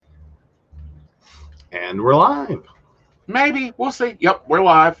And we're live. Maybe. We'll see. Yep, we're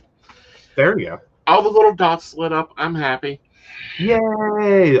live. There you go. All the little dots lit up. I'm happy.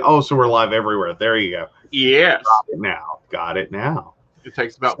 Yay! Oh, so we're live everywhere. There you go. Yes. Got it now. It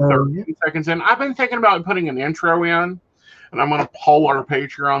takes about 13 seconds in. I've been thinking about putting an intro in, and I'm going to poll our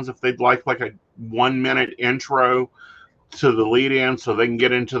Patreons if they'd like a 1 minute intro to the lead in so they can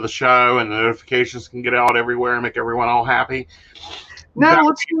get into the show and the notifications can get out everywhere and make everyone all happy. No,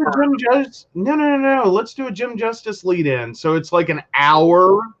 let's do a Jim Justice. No. Let's do a Jim Justice lead in. So it's like an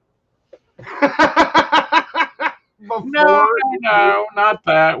hour. No, not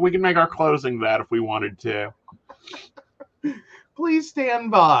that. We can make our closing that if we wanted to. Please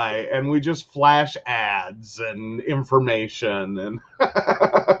stand by, and we just flash ads and information and.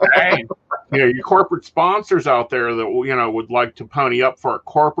 Hey, your corporate sponsors out there that would like to pony up for a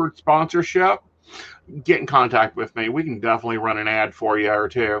corporate sponsorship, get in contact with me. We can definitely run an ad for you or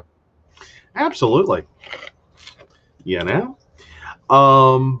two. Absolutely. But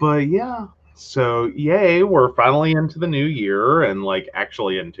yeah. So yay, we're finally into the new year and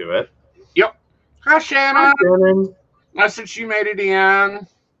actually into it. Yep. Hi Shannon. Hi, Shannon. Nice that you made it in.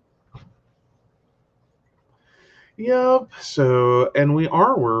 Yep. So, and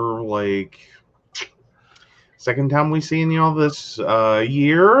we're second time we seen y'all this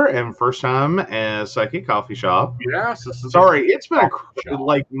year, and first time at Psychic Coffee Shop. Yes. Sorry, it's been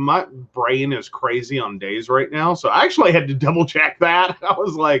my brain is crazy on days right now, so I actually had to double check that. I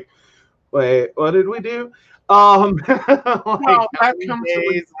was like, wait, what did we do? Well, that comes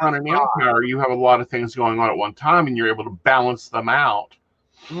with running Empire. You have a lot of things going on at one time, and you're able to balance them out.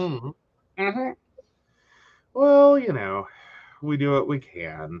 Mm-hmm. Mm-hmm. Well, we do what we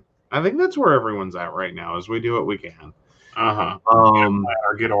can. I think that's where everyone's at right now, is we do what we can. Or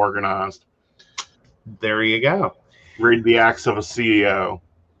get organized. There you go. Read the acts of a CEO.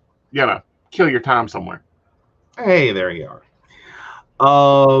 Kill your time somewhere. Hey, there you are.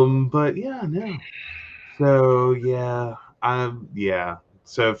 But yeah, no. So yeah.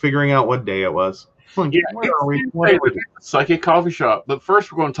 So figuring out what day it was. Where are we? Psychic Coffee Shop. But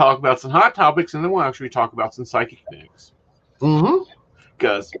first, we're going to talk about some hot topics, and then we'll actually talk about some psychic things. Mm-hmm.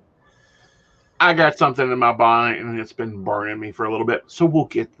 Because I got something in my body, and it's been burning me for a little bit. So we'll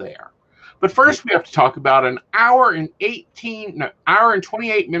get there. But first, we have to talk about an hour and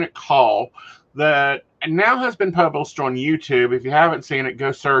 28-minute call that now has been published on YouTube. If you haven't seen it,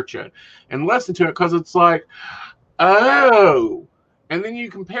 go search it and listen to it, because it's like, oh. And then you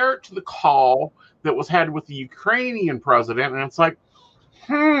compare it to the call that was had with the Ukrainian president, and it's like,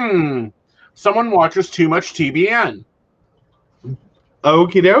 someone watches too much TBN.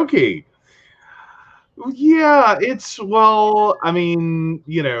 Okie dokie. Yeah,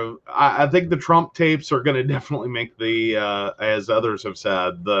 I think the Trump tapes are going to definitely make the, as others have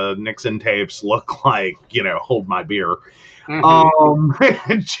said, the Nixon tapes look like, hold my beer.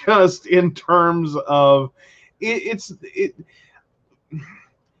 Mm-hmm. Just in terms of it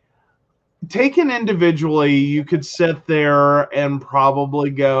taken individually, you could sit there and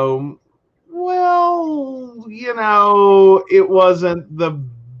probably go, well, it wasn't the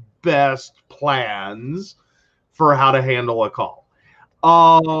best plans for how to handle a call.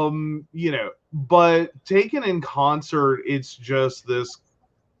 But taken in concert, it's just this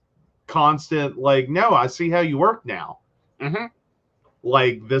constant, no, I see how you work now. Mm-hmm.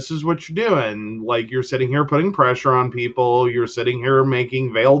 This is what you're doing. You're sitting here putting pressure on people. You're sitting here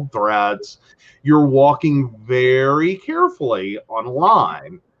making veiled threats. You're walking very carefully on a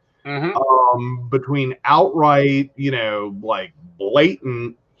line. Mm-hmm. Between outright,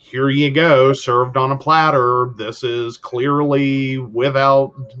 blatant, here you go, served on a platter. This is clearly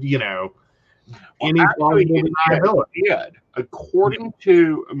without, any plausible deniability. According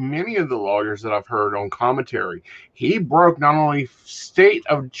to many of the lawyers that I've heard on commentary, he broke not only state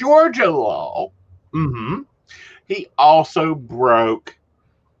of Georgia law, mm-hmm. he also broke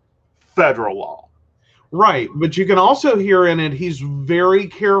federal law. Right, but you can also hear in it, he's very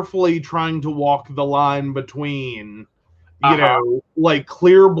carefully trying to walk the line between,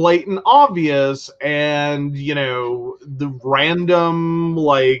 clear, blatant, obvious, and, the random,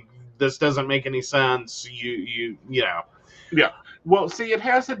 this doesn't make any sense, Yeah. Well, see, it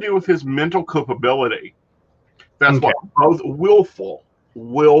has to do with his mental culpability. That's what both willful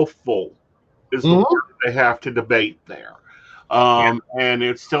is the word they have to debate there. And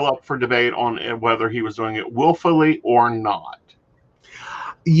it's still up for debate on whether he was doing it willfully or not.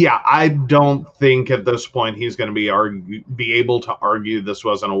 Yeah, I don't think at this point he's going to be able to argue this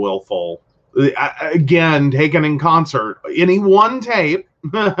wasn't a willful. Again, taken in concert, any one tape,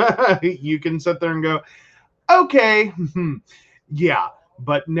 you can sit there and go, okay, yeah,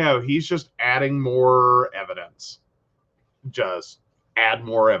 But no, he's just adding more evidence. Just add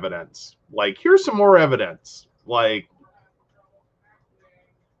more evidence. Like, here's some more evidence. Like,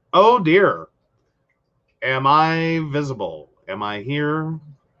 oh dear. Am I visible? Am I here?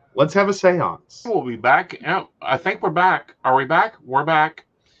 Let's have a seance. We'll be back. I think we're back. Are we back? We're back.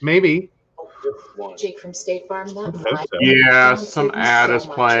 Maybe. Jake from State Farm. Yeah, some ad is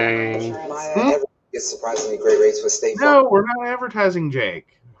playing. It's surprisingly great rates with State Farm. No, we're not advertising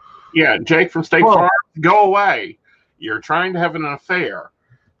Jake. Yeah, Jake from State Farm, go away. You're trying to have an affair.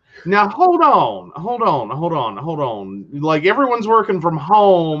 Now, hold on. Like, everyone's working from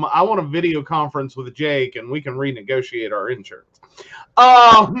home. I want a video conference with Jake, and we can renegotiate our insurance.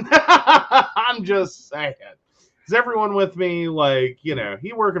 I'm just saying. Is everyone with me? Like, he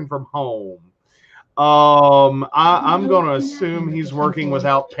working from home. I'm going to assume he's working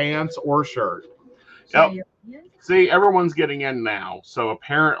without pants or shirt. Yep. See, everyone's getting in now. So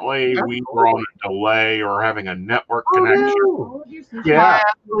apparently we were on a delay or having a network connection. No. Yeah.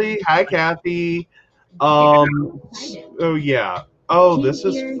 Hi, Kathy. Oh, yeah. Oh, this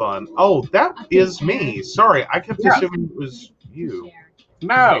is fun. Oh, that is me. Sorry, I kept assuming it was you.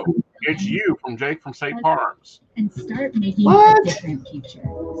 No, it's you from Jake from State Farms. And start making a different future.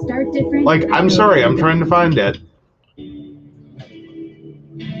 Start different. Like, I'm sorry, I'm trying to find it.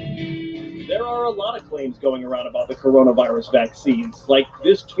 There are a lot of claims going around about the coronavirus vaccines. Like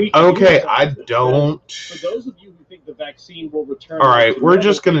this tweet. Okay, I don't. For those of you who think the vaccine will return. All right, we're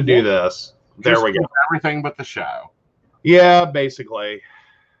just going to do this. There we go. Everything but the show. Yeah, basically.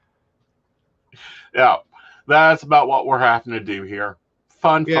 Yeah, that's about what we're having to do here.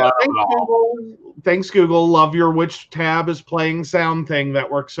 Fun. Thanks, Google. Thanks, Google. Love your which tab is playing sound thing. That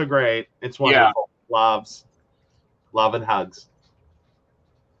works so great. It's wonderful. Yeah. Love and hugs.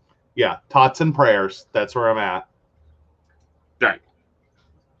 Yeah, tots and prayers. That's where I'm at. Right.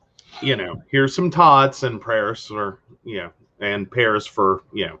 Here's some tots and prayers for, and prayers for,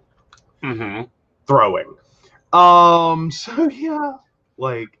 throwing. So yeah,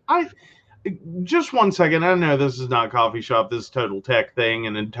 like just 1 second. I know this is not coffee shop. This is total tech thing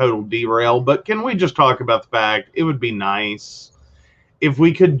and a total derail, but can we just talk about the fact it would be nice if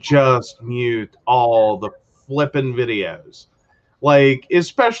we could just mute all the flippin' videos. Like,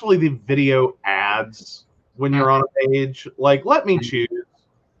 especially the video ads when you're on a page. Like, let me choose.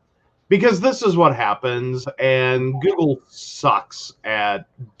 Because this is what happens, and Google sucks at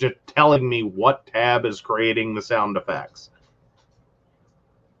telling me what tab is creating the sound effects.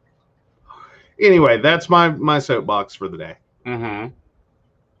 Anyway, that's my soapbox for the day. Mm-hmm.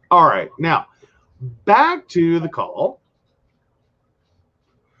 All right, now, back to the call,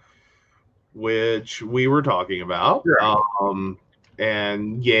 which we were talking about. Right.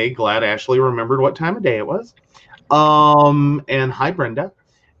 And yay, glad Ashley remembered what time of day it was. And hi, Brenda.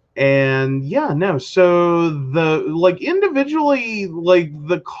 And yeah, no, so individually,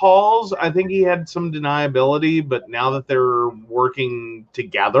 the calls, I think he had some deniability, but now that they're working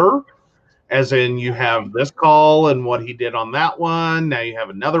together, as in you have this call and what he did on that one, now you have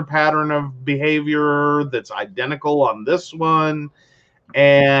another pattern of behavior that's identical on this one,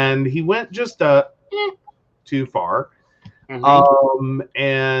 and he went just too far. Mm-hmm.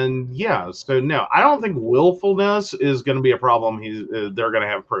 And yeah, so no, I don't think willfulness is going to be a problem. They're going to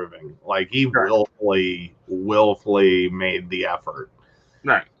have proving. Like, he willfully made the effort,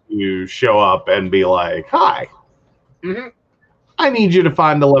 right, to show up and be like, "Hi, mm-hmm. I need you to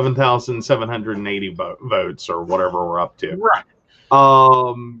find 11,780 votes or whatever we're up to." Right.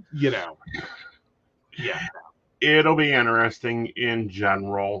 Yeah. It'll be interesting in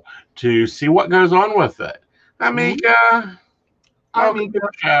general to see what goes on with it. Amika,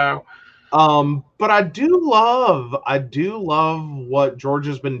 show. But I do love what George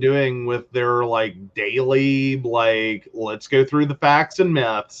has been doing with their daily, let's go through the facts and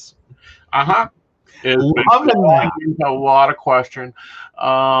myths. It's been a lot of question,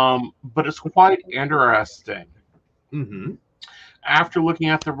 but it's quite interesting. Mm-hmm. After looking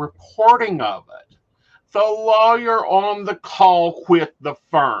at the reporting of it, the lawyer on the call quit the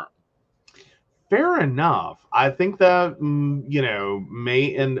firm. Fair enough. I think that,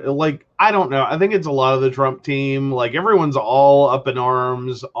 I don't know. I think it's a lot of the Trump team. Like, everyone's all up in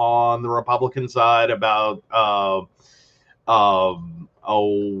arms on the Republican side about,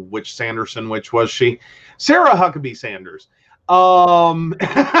 which Sanderson, which was she? Sarah Huckabee Sanders,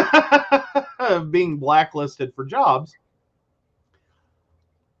 being blacklisted for jobs.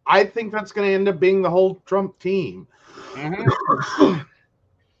 I think that's going to end up being the whole Trump team. Mm-hmm.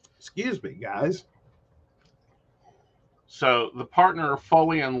 Excuse me, guys. So the partner of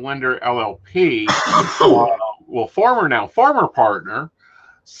Foley and Linder LLP, former partner,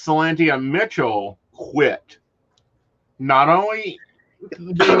 Salantia Mitchell quit. Not only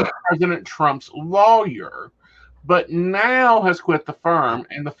being President Trump's lawyer, but now has quit the firm,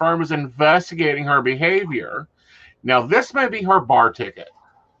 and the firm is investigating her behavior. Now, this may be her bar ticket.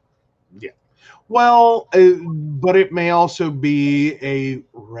 Yeah. Well, but it may also be a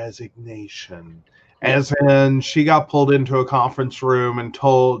resignation, as in she got pulled into a conference room and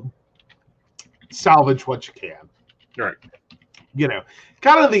told, salvage what you can. Right. You know,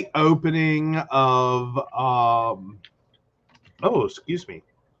 kind of the opening of, excuse me.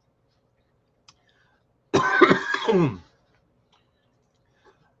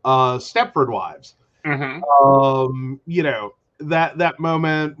 Stepford Wives. Mm-hmm. You know, that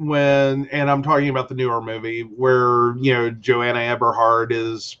moment when, and I'm talking about the newer movie where, you know, Joanna Eberhard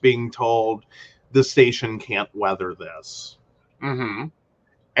is being told the station can't weather this. Mm-hmm.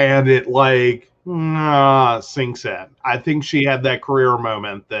 And it like sinks in. I think she had that career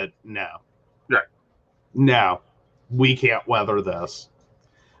moment that no, we can't weather this.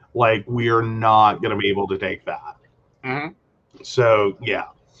 Like, we are not going to be able to take that. Mm-hmm. So yeah,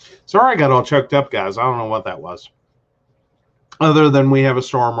 sorry I got all choked up, guys. I don't know what that was. Other than we have a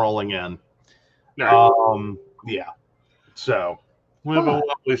storm rolling in. Right. Yeah. So we have a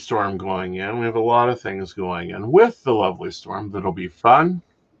lovely storm going in. We have a lot of things going in with the lovely storm that'll be fun.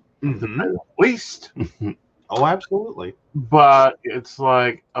 Mm-hmm. At least. Oh, absolutely. But it's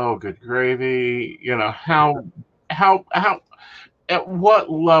like, oh, good gravy. You know, how at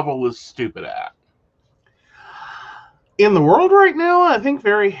what level is stupid at? In the world right now, I think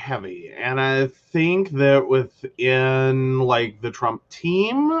very heavy. And I think that within like the Trump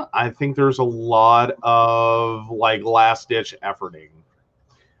team, I think there's a lot of like last ditch efforting.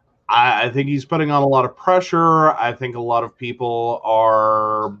 I think he's putting on a lot of pressure. I think a lot of people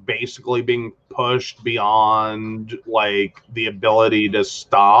are basically being pushed beyond like the ability to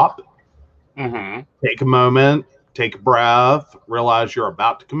stop. Mm-hmm. Take a moment, take a breath, realize you're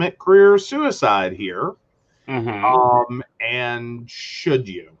about to commit career suicide here. Mm-hmm. And should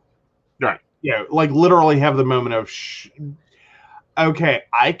you? Right. You know, like literally have the moment of, okay,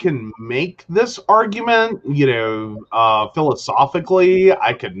 I can make this argument, you know, philosophically.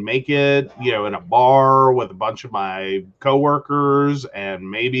 I could make it, you know, in a bar with a bunch of my coworkers, and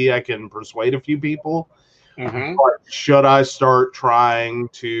maybe I can persuade a few people. Mm-hmm. But should I start trying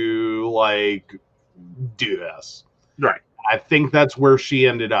to, like, do this? Right. I think that's where she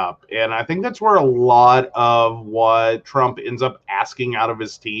ended up. And I think that's where a lot of what Trump ends up asking out of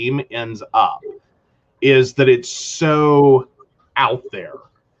his team ends up, is that it's so out there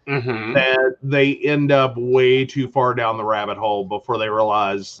that they end up way too far down the rabbit hole before they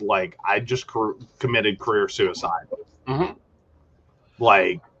realize, like, I just committed career suicide. Mm-hmm.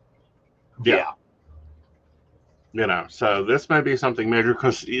 Like, yeah. You know, so this may be something major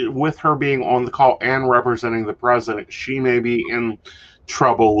because with her being on the call and representing the president, she may be in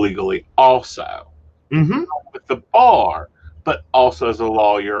trouble legally also. Mm-hmm. With the bar, but also as a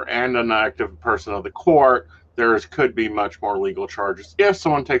lawyer and an active person of the court, could be much more legal charges if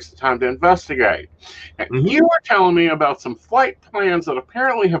someone takes the time to investigate. And you were telling me about some flight plans that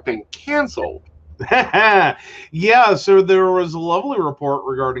apparently have been canceled. Yeah, so there was a lovely report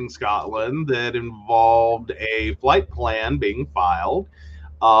regarding Scotland that involved a flight plan being filed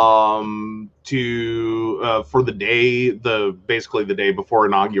for the day, basically the day before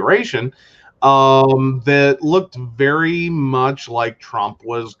inauguration, that looked very much like Trump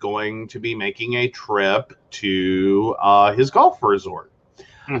was going to be making a trip to his golf resort.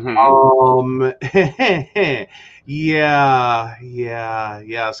 Yeah.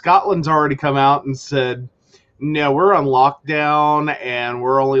 Scotland's already come out and said, no, we're on lockdown and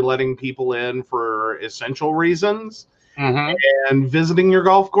we're only letting people in for essential reasons. And visiting your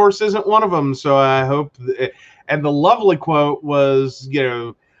golf course isn't one of them. So I hope, and the lovely quote was, you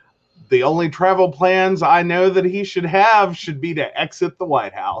know, the only travel plans I know that he should have should be to exit the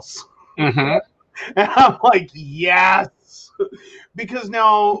White House. And I'm like, yes. Because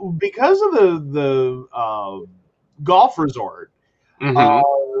now, because of the golf resort,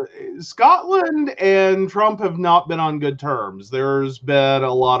 Scotland and Trump have not been on good terms. There's been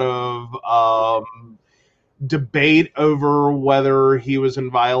a lot of debate over whether he was in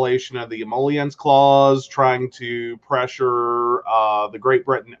violation of the emollients clause, trying to pressure the Great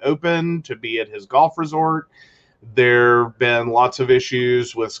Britain Open to be at his golf resort. There have been lots of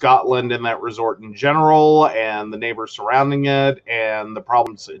issues with Scotland and that resort in general, and the neighbors surrounding it, and the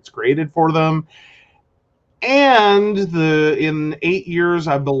problems it's created for them. And in 8 years,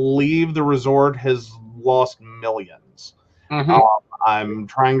 I believe the resort has lost millions. I'm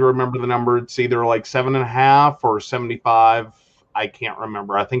trying to remember the number. It's either like 7.5 or 75 I can't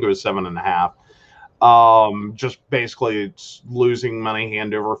remember. I think it was 7.5. Just basically it's losing money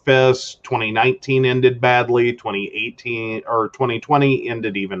hand over fist. 2019 ended badly. 2020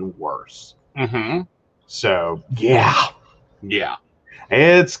 ended even worse. Mm-hmm. So yeah,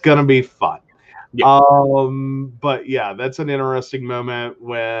 it's gonna be fun. Yeah. But yeah, that's an interesting moment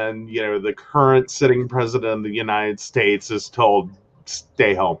when, the current sitting president of the United States is told,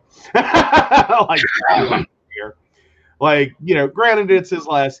 stay home. Like, here. Like, granted it's his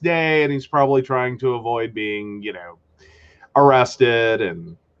last day and he's probably trying to avoid being, arrested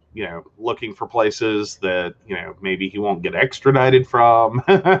and, looking for places that, maybe he won't get extradited from.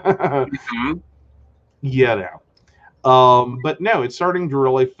 Mm-hmm. But no, it's starting to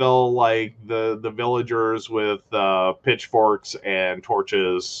really feel like the villagers with pitchforks and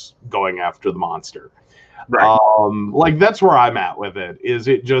torches going after the monster. Right. Like that's where I'm at with it. Is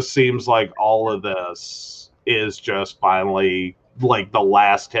it just seems like all of this is just finally like the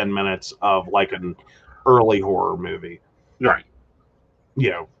last 10 minutes of like an early horror movie. Right.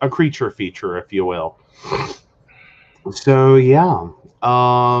 A creature feature, if you will. So yeah.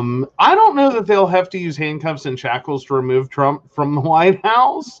 I don't know that they'll have to use handcuffs and shackles to remove Trump from the White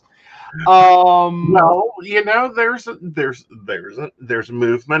House. Well, there's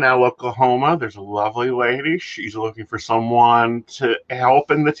movement out of Oklahoma. There's a lovely lady. She's looking for someone to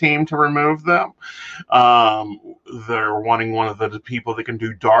help in the team to remove them. They're wanting one of the people that can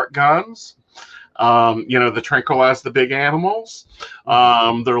do dart guns. The tranquilize the big animals.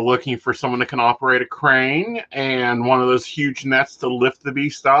 They're looking for someone that can operate a crane and one of those huge nets to lift the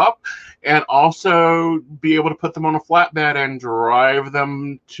beast up, and also be able to put them on a flatbed and drive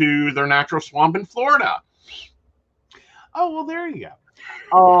them to their natural swamp in Florida. Oh, well, there you go.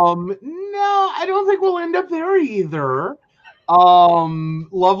 No, I don't think we'll end up there either.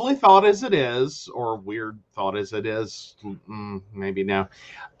 Lovely thought as it is, or weird thought as it is, maybe no.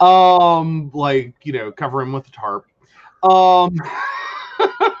 Cover him with a tarp.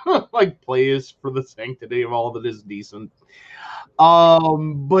 Like, please, for the sanctity of all that is decent.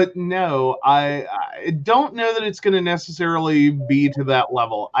 But no, I don't know that it's going to necessarily be to that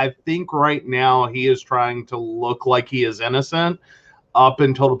level. I think right now he is trying to look like he is innocent up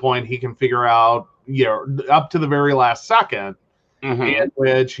until the point he can figure out, up to the very last second, in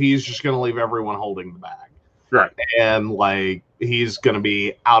which he's just going to leave everyone holding the bag. Right. And like, he's going to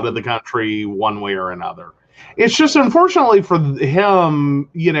be out of the country one way or another. It's just, unfortunately for him,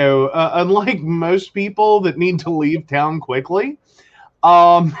 unlike most people that need to leave town quickly,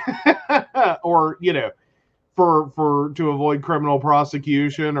 or, for to avoid criminal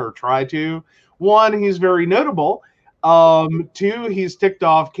prosecution or try to. One, he's very notable. Two, he's ticked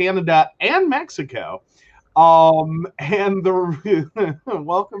off Canada and Mexico. And the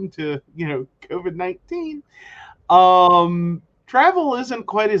welcome to, COVID-19. Travel isn't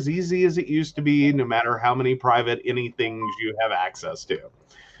quite as easy as it used to be, no matter how many private anythings you have access to.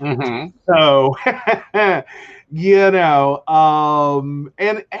 So, and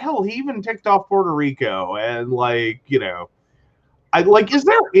hell, he even ticked off Puerto Rico, and is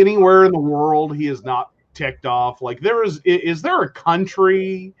there anywhere in the world he is not ticked off? Like, is there a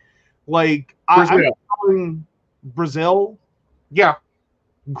country like I'm calling Brazil? Yeah.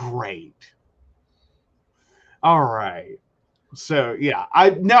 Great. All right. So yeah,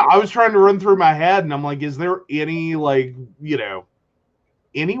 I was trying to run through my head, and I'm like, is there any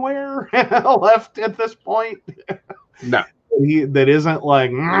anywhere left at this point? No. That isn't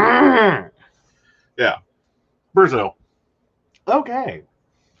like yeah, Brazil. Okay.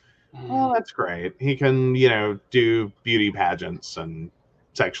 Well, that's great. He can, do beauty pageants and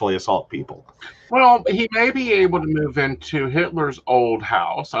sexually assault people. Well, he may be able to move into Hitler's old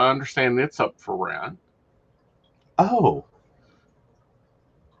house. I understand it's up for rent. Oh.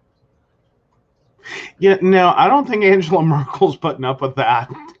 Yeah, no, I don't think Angela Merkel's putting up with that.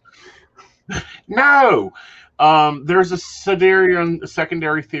 No. There's a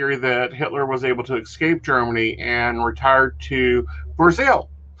secondary theory that Hitler was able to escape Germany and retired to Brazil.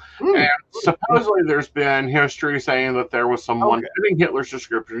 And supposedly there's been history saying that there was someone fitting Hitler's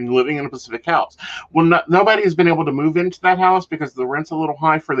description living in a Pacific house. Well, nobody has been able to move into that house because the rent's a little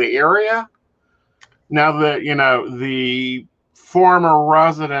high for the area. Now that, the former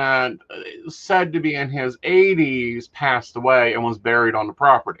resident, said to be in his 80s, passed away and was buried on the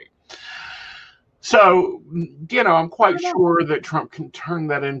property. So, I'm quite sure that Trump can turn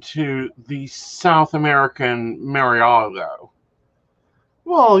that into the South American Mar-a-Lago.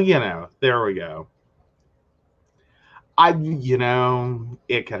 Well, there we go.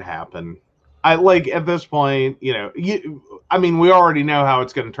 It could happen. I like at this point, I mean, we already know how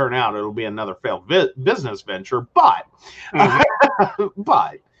it's going to turn out. It'll be another failed business venture, but,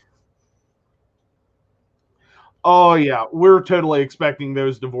 but, oh yeah, we're totally expecting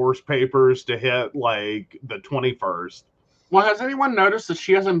those divorce papers to hit like the 21st. Well, has anyone noticed that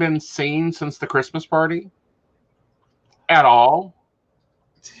she hasn't been seen since the Christmas party at all?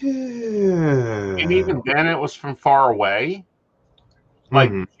 And even then, it was from far away. Like,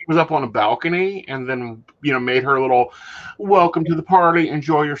 she was up on a balcony and then, made her little welcome to the party,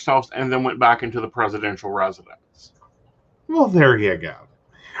 enjoy yourselves, and then went back into the presidential residence. Well, there you go.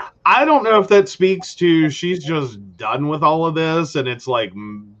 I don't know if that speaks to she's just done with all of this and it's like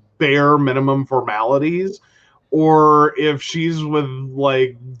bare minimum formalities, or if she's with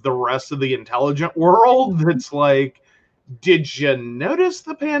like the rest of the intelligent world that's like, did you notice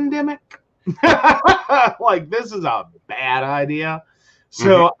the pandemic? Like, this is a bad idea.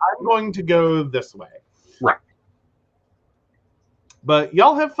 So I'm going to go this way. Right. But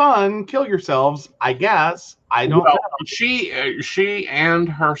y'all have fun, kill yourselves, I guess. I don't know. She and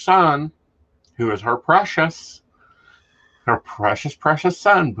her son, who is her precious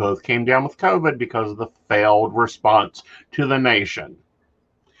son, both came down with COVID because of the failed response to the nation.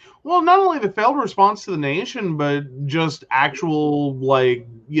 Well, not only the failed response to the nation, but just actual, like,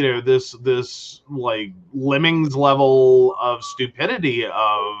 this like lemmings level of stupidity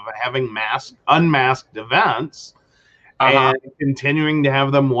of having unmasked events and continuing to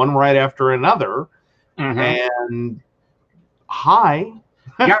have them one right after another. And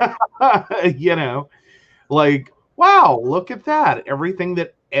like, wow, look at that. Everything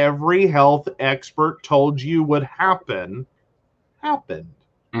that every health expert told you would happen, happened.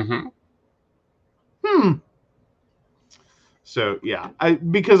 So yeah,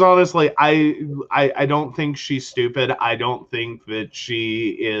 because honestly, I don't think she's stupid. I don't think that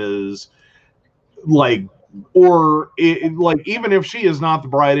she is like, like, even if she is not the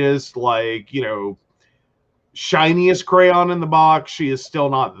brightest, like, shiniest crayon in the box, she is still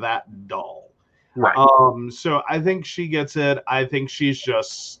not that dull. Right. So I think she gets it. I think she's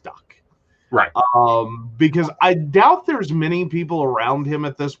just stuck. Right. Because I doubt there's many people around him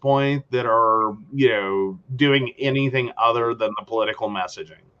at this point that are, doing anything other than the political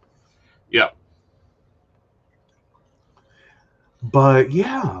messaging. Yep. But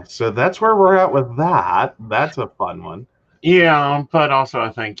yeah, so that's where we're at with that. That's a fun one. Yeah, but also I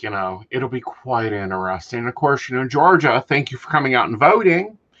think, it'll be quite interesting. Of course, Georgia, thank you for coming out and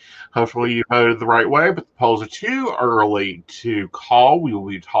voting. Hopefully you voted the right way, but the polls are too early to call. We will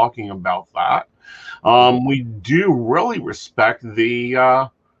be talking about that. We do really respect the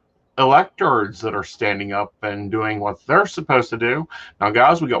electors that are standing up and doing what they're supposed to do. Now,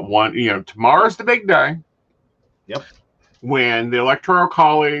 guys, we got one, tomorrow's the big day. Yep. When the Electoral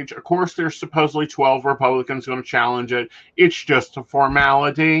College, of course, there's supposedly 12 Republicans going to challenge it. It's just a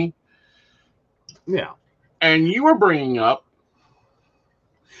formality. Yeah. And you were bringing up,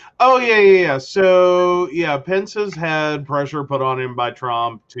 oh, yeah. So, yeah, Pence has had pressure put on him by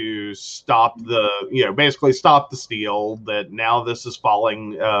Trump to stop basically stop the steal, that now this is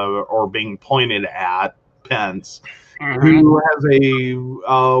falling or being pointed at Pence, who has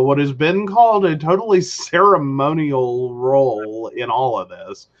what has been called a totally ceremonial role in all of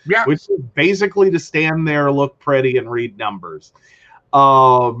this, which is basically to stand there, look pretty, and read numbers.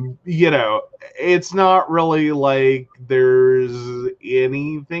 It's not really like there's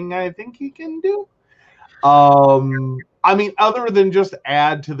anything I think he can do. I mean, other than just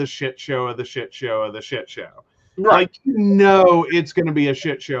add to the shit show of the shit show of the shit show. Right. Like, it's going to be a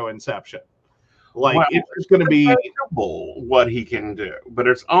shit show inception. Like, it's just going to be debatable what he can do, but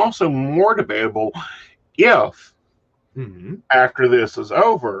it's also more debatable if after this is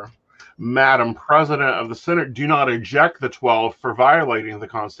over, Madam President of the Senate, do not eject the 12 for violating the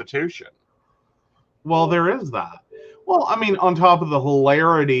Constitution. Well, there is that. Well, I mean, on top of the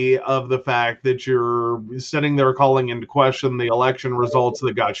hilarity of the fact that you're sitting there calling into question the election results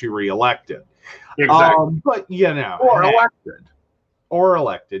that got you reelected. Exactly. But, Or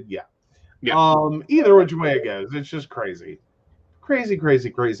elected, yeah. Either which way it goes, it's just crazy.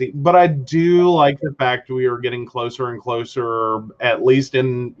 Crazy. But I do like the fact we are getting closer and closer, at least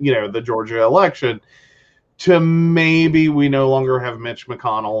in, the Georgia election, to maybe we no longer have Mitch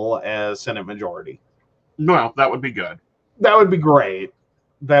McConnell as Senate majority. Well, that would be good. That would be great.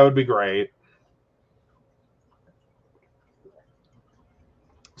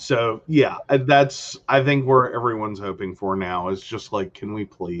 So, yeah, that's, I think, where everyone's hoping for now is just like, can we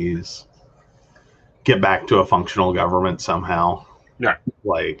please get back to a functional government somehow? Yeah.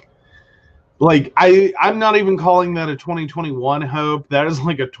 Like, Like, I'm not even calling that a 2021 hope. That is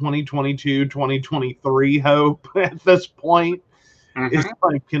like a 2022, 2023 hope at this point. Mm-hmm. It's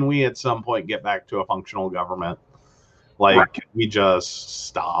like, can we at some point get back to a functional government? Like, Right. can we just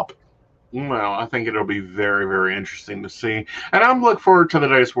stop? Well, I think it'll be very, very interesting to see. And I'm looking forward to the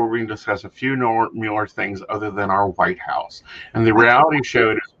days where we can discuss a few more things other than our White House. And the reality show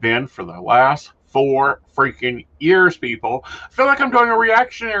it has been for the last 4 freaking years, people. I feel like I'm doing a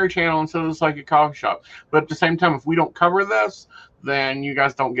reactionary channel instead of the Psychic Coffee Shop. But at the same time, if we don't cover this, then you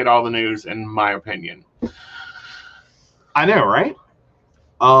guys don't get all the news, in my opinion. I know, right?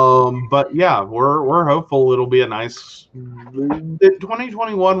 But yeah, we're hopeful it'll be a nice.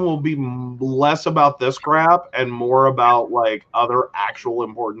 2021 will be less about this crap and more about like other actual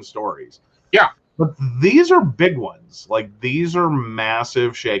important stories. Yeah, but these are big ones. Like these are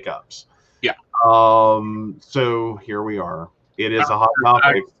massive shakeups. Yeah. So here we are. It is a hot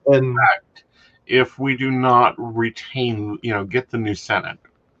topic, and if we do not retain, get the new Senate.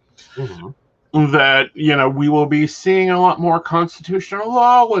 Mm-hmm. That, we will be seeing a lot more constitutional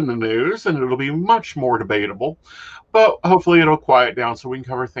law in the news, and it'll be much more debatable. But hopefully it'll quiet down so we can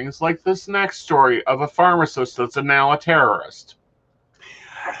cover things like this next story of a pharmacist that's now a terrorist.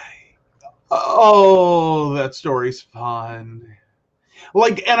 Oh, that story's fun.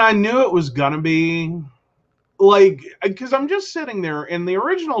 Like, and I knew it was going to be. Like, because I'm just sitting there in the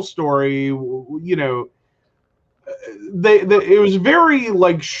original story, it was very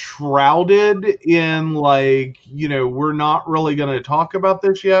like shrouded in like, we're not really going to talk about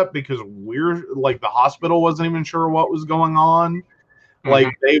this yet because we're like the hospital wasn't even sure what was going on. Mm-hmm. Like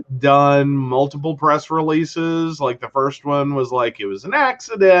they've done multiple press releases. Like the first one was like it was an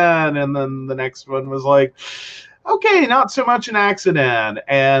accident, and then the next one was like, okay, not so much an accident,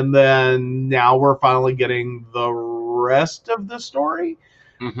 and then now we're finally getting the rest of the story.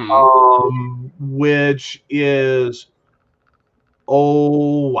 Mm-hmm. Which is,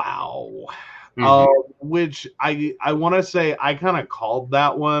 oh wow, which I want to say I kind of called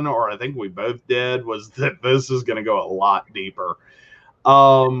that one, or I think we both did, was that this is going to go a lot deeper,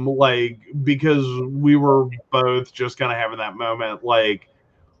 like because we were both just kind of having that moment, like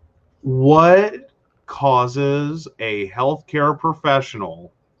what causes a healthcare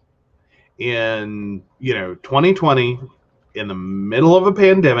professional in 2020 in the middle of a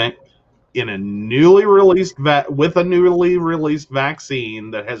pandemic in a newly released vaccine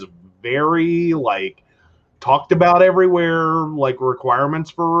that has very like talked about everywhere like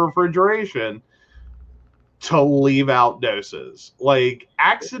requirements for refrigeration to leave out doses? Like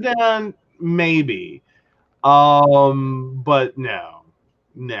accident maybe, but no,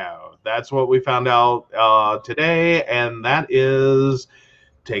 that's what we found out today, and that is,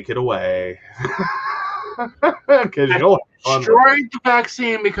 take it away. Because you'll destroyed the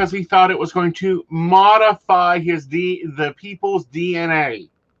vaccine because he thought it was going to modify the people's DNA.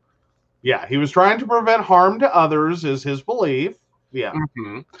 Yeah, he was trying to prevent harm to others, is his belief. Yeah.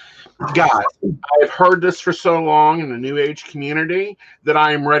 Mm-hmm. Guys, I've heard this for so long in the New Age community that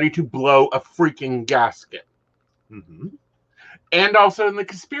I am ready to blow a freaking gasket. Mm-hmm. And also in the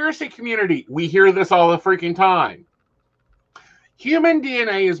conspiracy community, we hear this all the freaking time. Human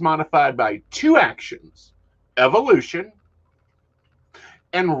DNA is modified by 2 actions: evolution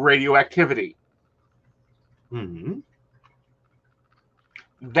and radioactivity. Mm-hmm.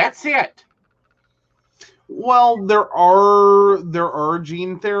 That's it. Well, there are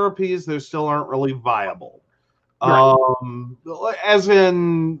gene therapies, those still aren't really viable. Right. As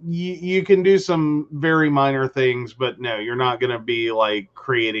in, you can do some very minor things, but no, you're not going to be like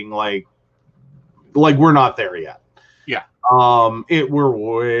creating like we're not there yet. Yeah. We're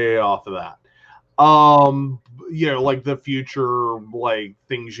way off of that. Like the future, like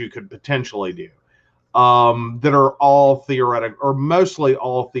things you could potentially do, that are all theoretical, or mostly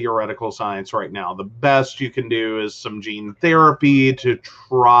all theoretical science right now. The best you can do is some gene therapy to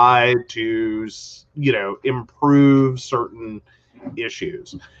try to, improve certain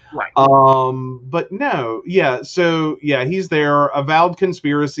issues. Right. But no, yeah. So yeah, he's there, avowed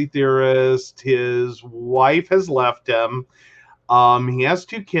conspiracy theorist. His wife has left him. He has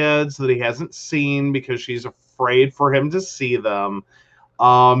 2 kids that he hasn't seen because she's afraid for him to see them.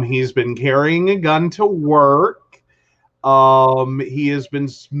 He's been carrying a gun to work. He has been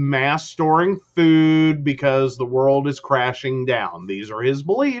mass storing food because the world is crashing down. These are his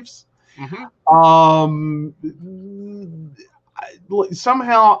beliefs. Mm-hmm.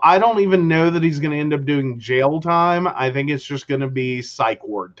 Somehow, I don't even know that he's going to end up doing jail time. I think it's just going to be psych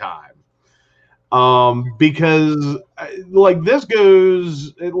ward time. Because like this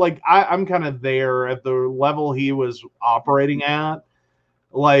goes, like I'm kind of there at the level he was operating at.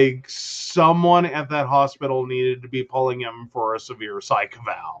 Like, someone at that hospital needed to be pulling him for a severe psych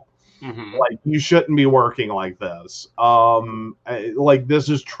eval. Mm-hmm. Like, you shouldn't be working like this. Like, this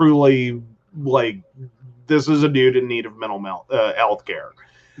is truly, like, this is a dude in need of mental health care.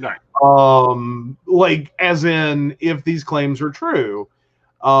 Right. Like, as in, if these claims are true,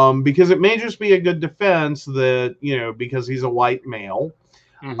 because it may just be a good defense that, you know, because he's a white male,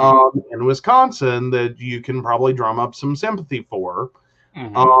 in Wisconsin, that you can probably drum up some sympathy for.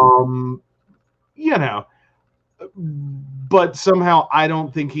 You know, but somehow I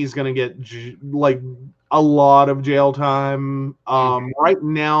don't think he's going to get like a lot of jail time. Right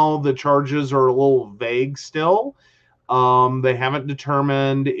now, the charges are a little vague still. They haven't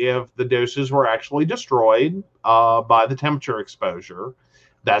determined if the doses were actually destroyed by the temperature exposure.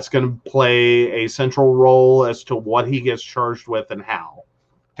 That's going to play a central role as to what he gets charged with and how.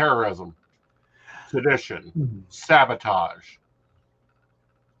 Terrorism, sedition, sabotage.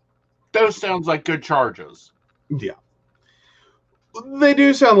 Those sounds like good charges. Yeah. They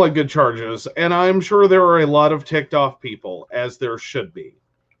do sound like good charges, and I'm sure there are a lot of ticked off people, as there should be.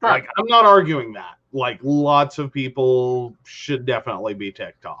 Right. Like, I'm not arguing that. Like, lots of people should definitely be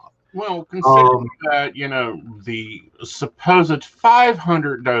ticked off. Well, considering that, you know, the supposed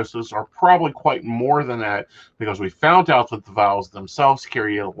 500 doses are probably quite more than that, because we found out that the vials themselves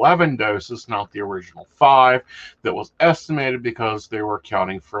carry 11 doses, not the original 5, that was estimated because they were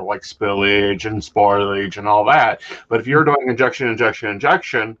accounting for, like, spillage and spoilage and all that. But if you're doing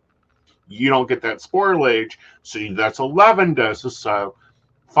injection, you don't get that spoilage, so that's 11 doses, so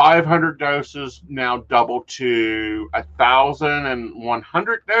 500 doses now double to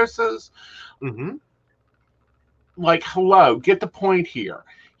 1,100 doses. Like, hello, get the point here.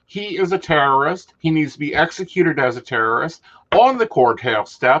 He is a terrorist. He needs to be executed as a terrorist on the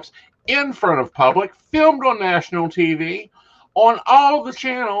courthouse steps, in front of public, filmed on national TV, on all the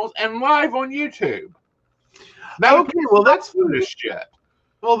channels, and live on YouTube. Okay, well, that's this shit.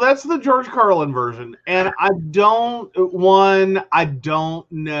 Well, that's the George Carlin version. And I don't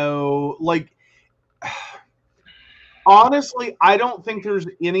know. Like, honestly, I don't think there's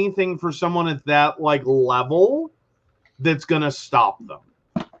anything for someone at that, like, level that's going to stop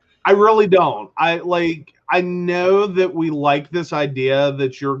them. I really don't. I know that we like this idea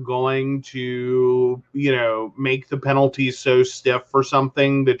that you're going to, you know, make the penalties so stiff for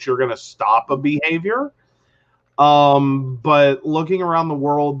something that you're going to stop a behavior. But looking around the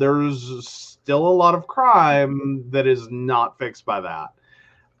world, there's still a lot of crime that is not fixed by that.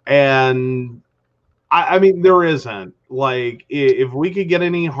 And I mean, there isn't. Like, if we could get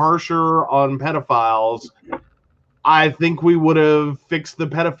any harsher on pedophiles, I think we would have fixed the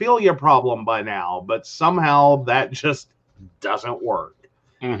pedophilia problem by now, but somehow that just doesn't work.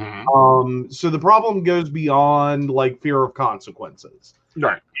 So the problem goes beyond, like, fear of consequences.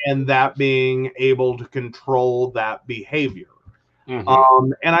 Right. And that being able to control that behavior. And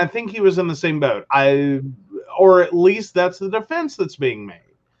I think he was in the same boat. Or at least that's the defense that's being made,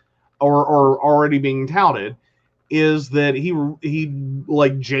 or already being touted, is that he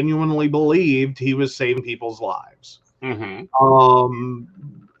like genuinely believed he was saving people's lives.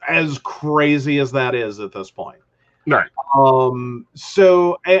 As crazy as that is at this point. Right.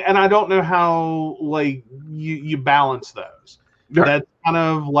 So, and I don't know how, like, you balance those. Right. That's kind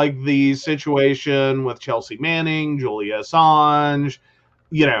of like the situation with Chelsea Manning, Julia Assange,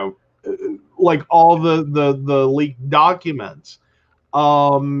 you know, like all the leaked documents,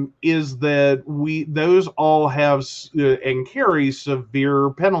 is that those all have and carry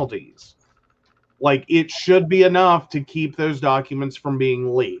severe penalties. Like, it should be enough to keep those documents from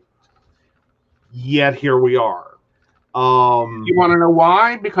being leaked. Yet here we are. You want to know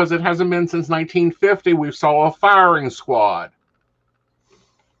why? Because it hasn't been since 1950 we saw a firing squad.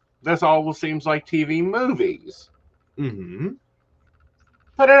 That's all it seems like TV movies. Put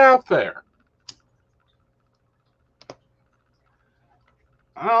it out there.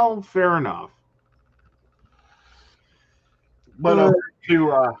 Oh, fair enough. But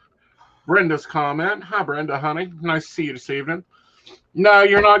to Brenda's comment. Hi, Brenda, honey. Nice to see you this evening. No,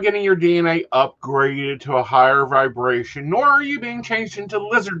 you're not getting your DNA upgraded to a higher vibration, nor are you being changed into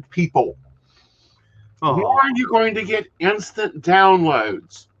lizard people. Nor are you going to get instant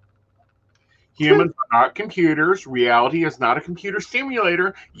downloads. Humans are not computers. Reality is not a computer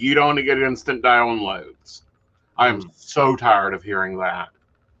simulator. You don't get instant downloads. I'm so tired of hearing that.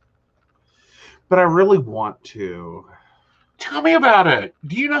 But I really want to. Tell me about it.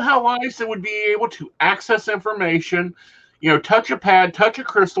 Do you know how nice it would be able to access information, touch a pad, touch a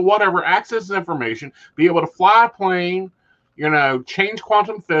crystal, whatever, access information, be able to fly a plane, change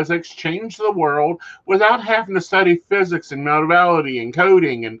quantum physics, change the world without having to study physics and modality and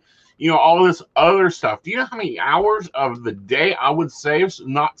coding and, all this other stuff. Do you know how many hours of the day I would save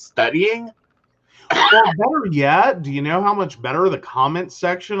not studying? Well, better yet, do you know how much better the comment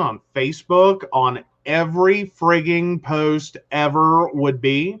section on Facebook on every frigging post ever would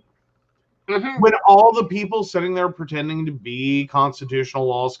be? Mm-hmm. When all the people sitting there pretending to be constitutional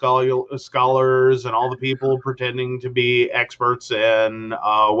law scholars and all the people pretending to be experts in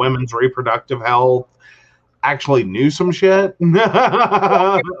women's reproductive health actually knew some shit. Even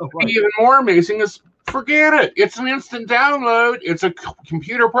more amazing is, forget it. It's an instant download. It's a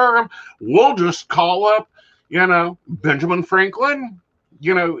computer program. We'll just call up, Benjamin Franklin.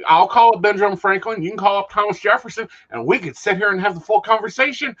 I'll call up Benjamin Franklin. You can call up Thomas Jefferson, and we could sit here and have the full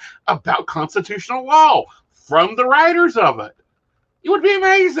conversation about constitutional law from the writers of it. It would be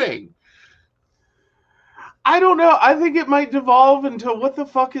amazing. I don't know. I think it might devolve into, what the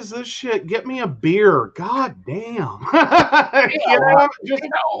fuck is this shit? Get me a beer. God damn.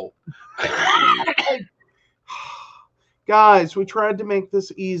 Guys, we tried to make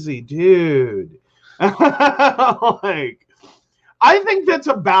this easy, dude. I think that's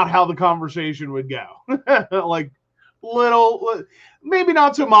about how the conversation would go. Maybe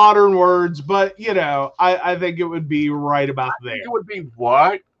not so modern words, but I think it would be right about there. It would be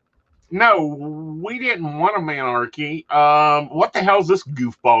what? No, we didn't want a monarchy. What the hell's this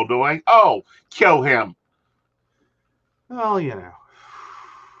goofball doing? Oh, kill him. Well, Of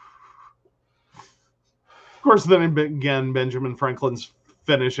course, then again, Benjamin Franklin's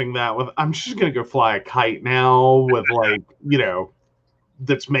finishing that with, I'm just going to go fly a kite now with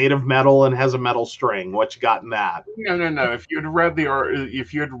that's made of metal and has a metal string. What you got in that? No. If you'd read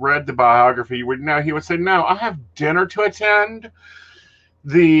the biography, you would know. He would say, no, I have dinner to attend.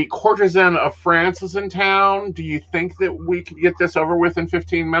 The courtesan of France is in town. Do you think that we could get this over with in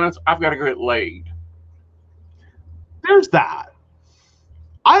 15 minutes? I've got to go get laid. There's that.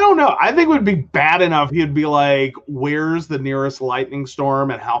 I don't know. I think it would be bad enough. He'd be like, where's the nearest lightning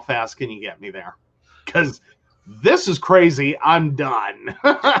storm and how fast can you get me there? Because this is crazy. I'm done.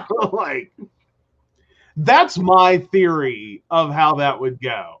 That's my theory of how that would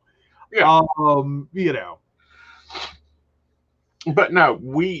go. Yeah. But no,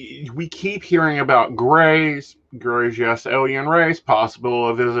 we keep hearing about Greys, yes, alien race, possible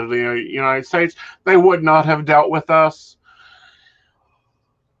of visiting the United States. They would not have dealt with us.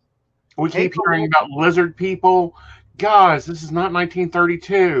 We keep hearing about lizard people. Guys, this is not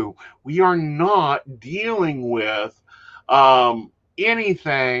 1932. We are not dealing with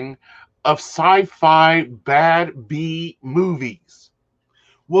anything of sci-fi bad B movies.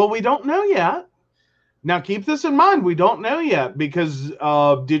 Well, we don't know yet. Now, keep this in mind. We don't know yet because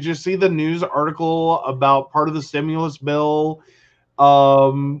did you see the news article about part of the stimulus bill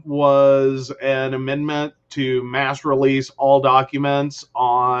was an amendment to mass release all documents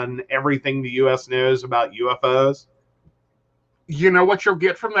on everything the U.S. knows about UFOs? You know what you'll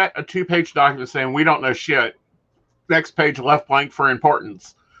get from that? A 2-page document saying, we don't know shit. Next page left blank for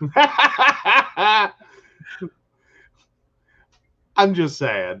importance. I'm just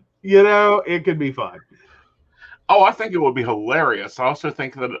saying. It could be fun. Oh, I think it would be hilarious. I also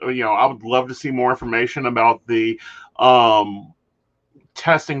think that, I would love to see more information about the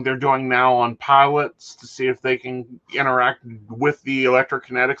testing they're doing now on pilots to see if they can interact with the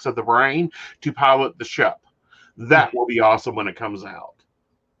electrokinetics of the brain to pilot the ship. That will be awesome when it comes out.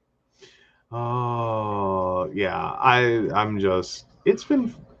 Oh, yeah. It's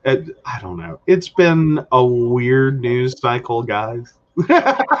been, I don't know. It's been a weird news cycle, guys. You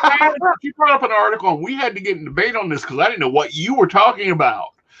brought up an article and we had to get in debate on this because I didn't know what you were talking about.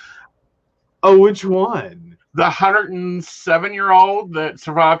 Oh, which one? The 107-year-old that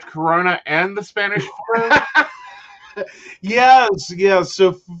survived Corona and the Spanish flu? Yes.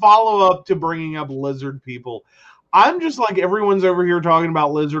 So follow up to bringing up lizard people. I'm just like, everyone's over here talking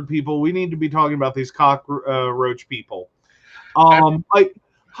about lizard people. We need to be talking about these cockroach people.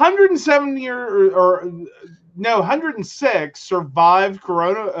 106 survived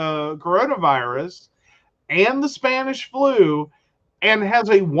coronavirus and the Spanish flu, and has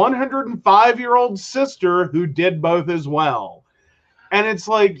a 105-year-old sister who did both as well. And it's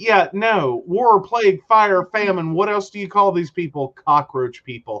like, war, plague, fire, famine. What else do you call these people? Cockroach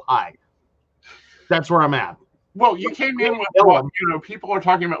people. Hi. That's where I'm at. Well, you came in with, people are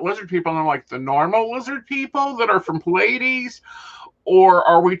talking about lizard people, and I'm like, the normal lizard people that are from Pleiades? Or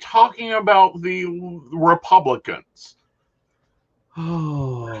are we talking about the Republicans?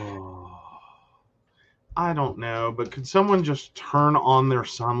 Oh, I don't know, but could someone just turn on their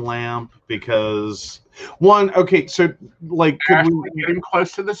sun lamp? Because okay, so like, could Ashley, we get him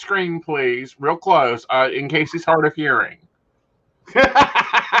close to the screen, please, real close, in case he's hard of hearing. Let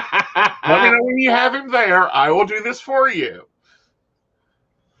me know when you have him there. I will do this for you.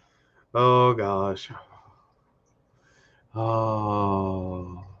 Oh gosh.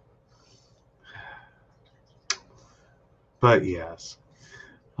 Oh. But yes.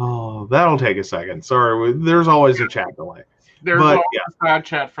 Oh, that'll take a second. Sorry, there's always a chat delay. There's always a side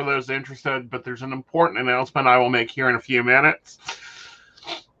chat for those interested, but there's an important announcement I will make here in a few minutes.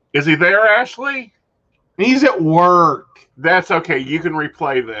 Is he there, Ashley? He's at work. That's okay. You can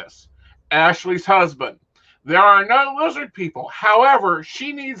replay this. Ashley's husband. There are no lizard people. However,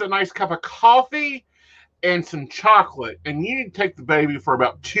 she needs a nice cup of coffee and some chocolate, and you need to take the baby for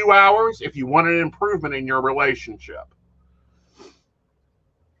about 2 hours if you want an improvement in your relationship.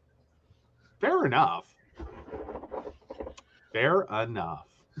 Fair enough. Fair enough.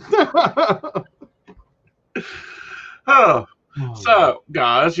 Oh, so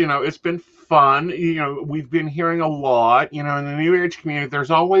guys, it's been fun. We've been hearing a lot. In the New Age community, there's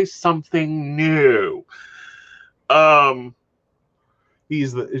always something new.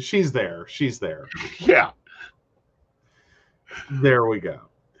 She's there. She's there. Yeah. There we go.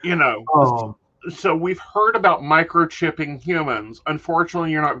 So we've heard about microchipping humans.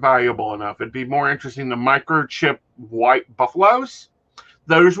 Unfortunately, you're not valuable enough. It'd be more interesting to microchip white buffaloes.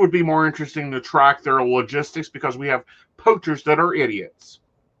 Those would be more interesting to track their logistics because we have poachers that are idiots.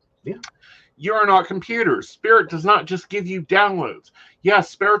 Yeah. You are not computers. Spirit does not just give you downloads. Yes,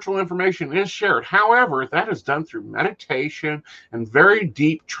 spiritual information is shared. However, that is done through meditation and very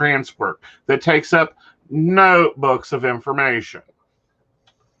deep trance work that takes up notebooks of information.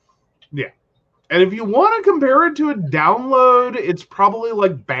 Yeah. And if you want to compare it to a download, it's probably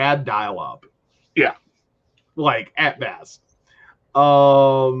like bad dial-up. Yeah. Like, at best.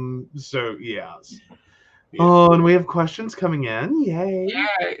 So, yes. Oh, and we have questions coming in. Yay.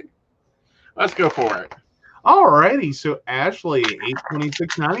 Yay. Let's go for it. Alrighty. So, Ashley,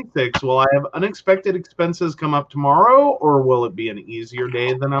 826.96. Will I have unexpected expenses come up tomorrow, or will it be an easier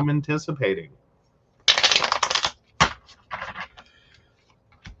day than I'm anticipating?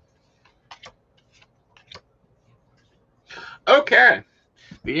 Okay.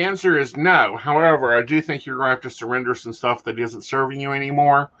 The answer is no. However, I do think you're going to have to surrender some stuff that isn't serving you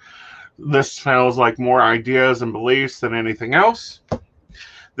anymore. This smells like more ideas and beliefs than anything else.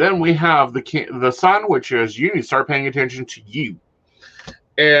 Then we have the sun, which is you need to start paying attention to you.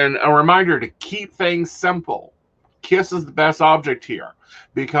 And a reminder to keep things simple. KISS is the best object here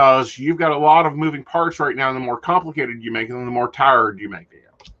because you've got a lot of moving parts right now, and the more complicated you make it, the more tired you make it.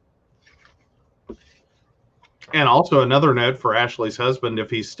 And also another note for Ashley's husband, if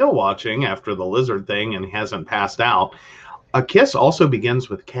he's still watching after the lizard thing and hasn't passed out, a KISS also begins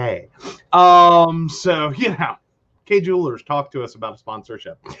with K. So, K Jewelers, talk to us about a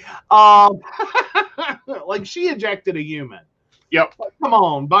sponsorship. Like, she ejected a human. Yep. Come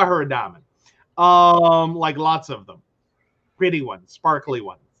on, buy her a diamond. Like lots of them. Pretty ones, sparkly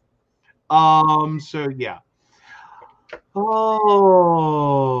ones. So yeah. Oh,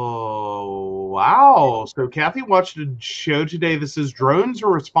 wow. So Kathy watched a show today that says drones are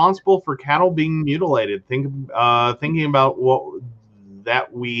responsible for cattle being mutilated. Thinking about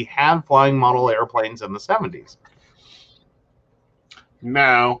that we had flying model airplanes in the 70s.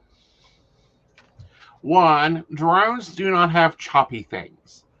 No. One, drones do not have choppy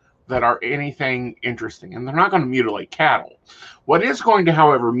things that are anything interesting, and they're not going to mutilate cattle. What is going to,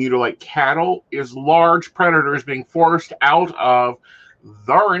 however, mutilate cattle is large predators being forced out of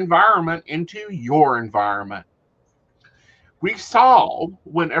their environment into your environment. We saw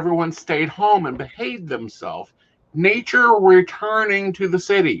when everyone stayed home and behaved themselves, nature returning to the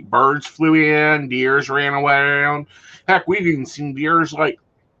city. Birds flew in, deers ran around. Heck, we've even seen deers like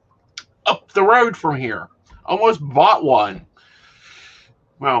up the road from here. Almost bought one.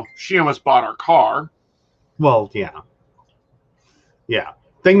 Well, she almost bought our car. Well, yeah. Yeah.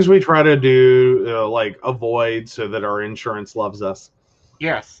 Things we try to do, like avoid so that our insurance loves us.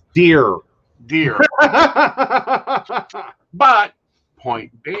 Yes. Deer. But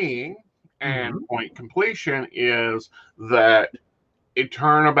point being and point completion is that it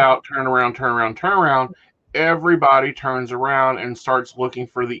turn around. Everybody turns around and starts looking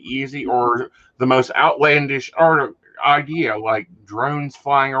for the easy or the most outlandish idea, like drones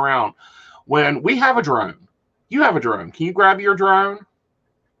flying around. When we have a drone, you have a drone. Can you grab your drone?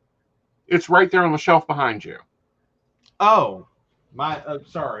 It's right there on the shelf behind you. Oh,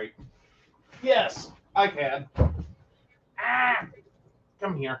 sorry. Yes, I can.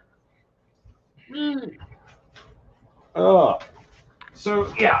 Come here. Oh.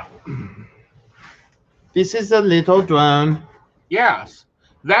 So, yeah. This is a little drone. Yes.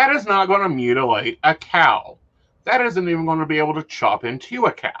 That is not going to mutilate a cow. That isn't even going to be able to chop into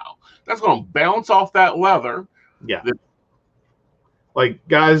a cow. That's going to bounce off that leather. Yeah. Like,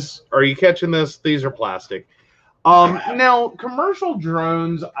 guys, are you catching this? These are plastic. Now, commercial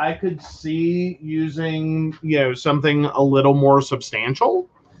drones, I could see using, something a little more substantial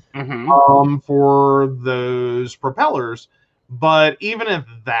for those propellers. But even if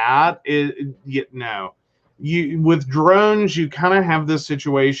that is, no. With drones, you kind of have this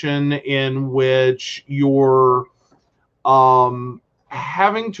situation in which you're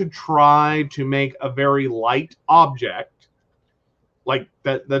having to try to make a very light object. Like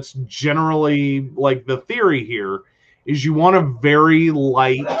that's generally like the theory here is you want a very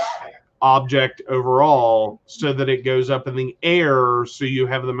light object overall so that it goes up in the air so you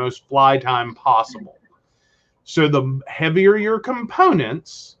have the most fly time possible. So the heavier your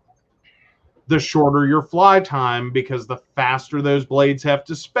components, the shorter your fly time, because the faster those blades have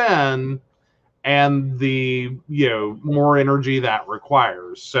to spin and the more energy that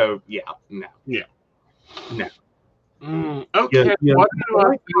requires. So no. Okay, what do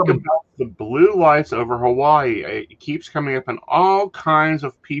I think about the blue lights over Hawaii? It keeps coming up in all kinds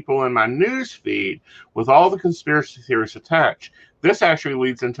of people in my news feed with all the conspiracy theories attached. This actually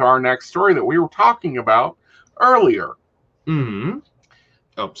leads into our next story that we were talking about earlier. Oh,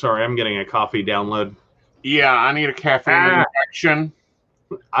 sorry, I'm getting a coffee download. Yeah, I need a caffeine injection.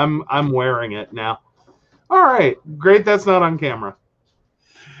 I'm wearing it now. All right, great. That's not on camera.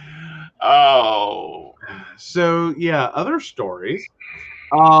 Oh. So, yeah, other stories.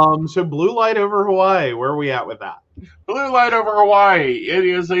 So blue light over Hawaii, where are we at with that? Blue light over Hawaii. It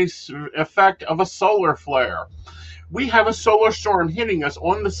is a effect of a solar flare. We have a solar storm hitting us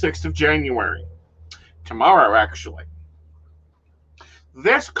on the 6th of January. Tomorrow, actually.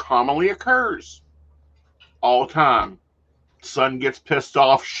 This commonly occurs all the time. Sun gets pissed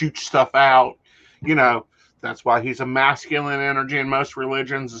off, shoots stuff out. That's why he's a masculine energy in most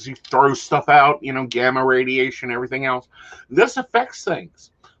religions, is he throws stuff out, gamma radiation, everything else. This affects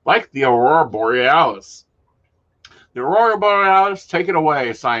things, like the Aurora Borealis. The Aurora Borealis, take it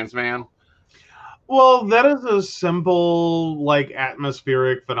away, science man. Well, that is a simple,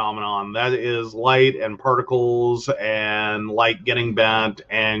 atmospheric phenomenon. That is light and particles and light getting bent,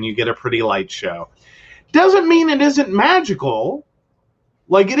 and you get a pretty light show. Doesn't mean it isn't magical.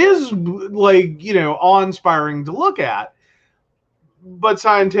 It is, awe-inspiring to look at. But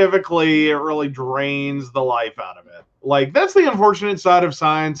scientifically, it really drains the life out of it. That's the unfortunate side of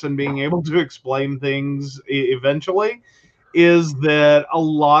science and being able to explain things eventually, is that a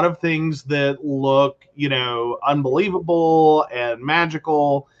lot of things that look, unbelievable and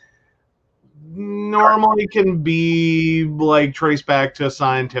magical normally can be, traced back to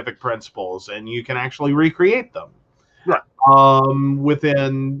scientific principles, and you can actually recreate them. Right.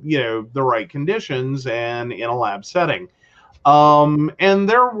 Within, the right conditions and in a lab setting. And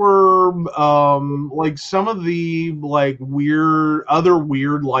there were, some of the, other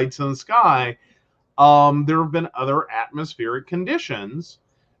weird lights in the sky. There have been other atmospheric conditions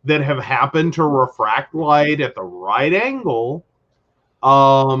that have happened to refract light at the right angle.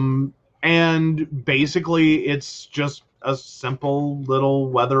 And basically it's just a simple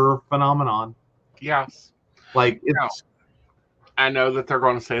little weather phenomenon. Yes. It's... I know that they're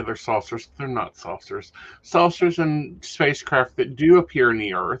going to say they're saucers. They're not saucers. Saucers and spacecraft that do appear in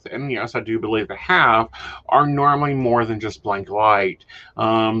the Earth, and yes, I do believe they have, are normally more than just blank light.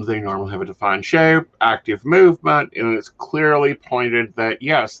 They normally have a defined shape, active movement, and it's clearly pointed that,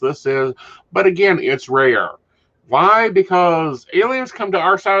 yes, this is, but again, it's rare. Why? Because aliens come to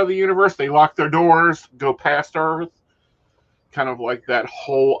our side of the universe, they lock their doors, go past Earth. Kind of like that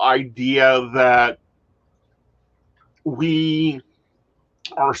whole idea that we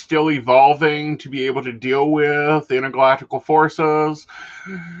are still evolving to be able to deal with intergalactical forces.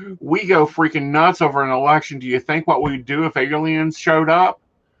 We go freaking nuts over an election. Do you think what we'd do if aliens showed up?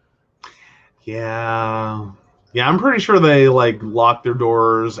 Yeah, I'm pretty sure they locked their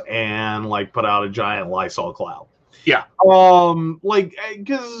doors and put out a giant Lysol cloud. Yeah.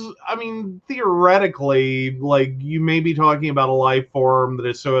 Because theoretically, you may be talking about a life form that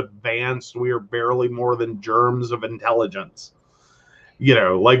is so advanced we are barely more than germs of intelligence.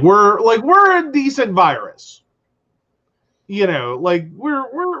 We're a decent virus. We're the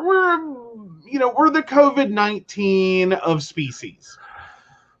COVID-19 of species.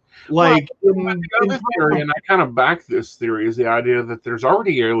 The other theory, and I kind of back this theory, is the idea that there's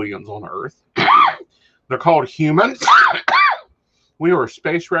already aliens on Earth. They're called humans. We were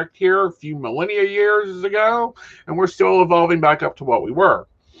space wrecked here a few millennia years ago, and we're still evolving back up to what we were.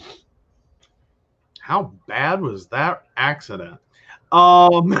 How bad was that accident?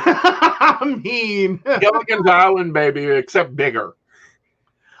 I mean, Gilligan's Island, baby, except bigger.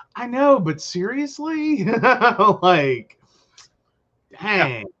 I know, but seriously, like,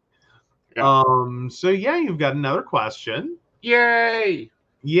 dang. Yeah. So yeah, you've got another question. Yay!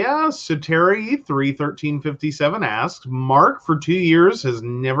 Yeah, so Terry 31357 asks, Mark for 2 years has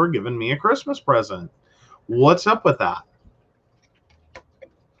never given me a Christmas present. What's up with that?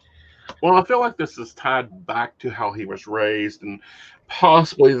 Well, I feel like this is tied back to how he was raised, and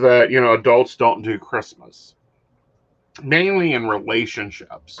possibly that, adults don't do Christmas. Mainly in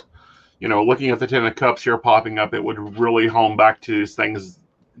relationships. Looking at the Ten of Cups here popping up, it would really home back to things,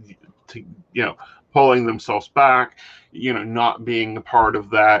 to, pulling themselves back, not being a part of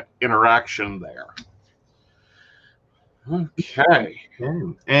that interaction there. Okay.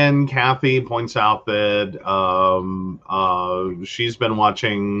 And Kathy points out that she's been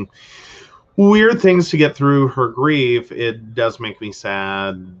watching weird things to get through her grief. It does make me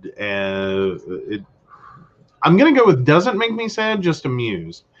sad. I'm going to go with doesn't make me sad, just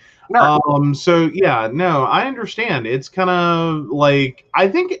amused. No. So, yeah, no, I understand. It's kind of like, I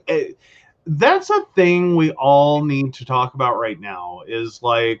think that's a thing we all need to talk about right now is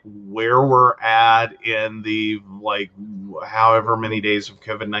like where we're at in the like however many days of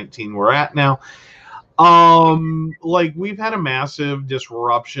COVID-19 we're at now. Like we've had a massive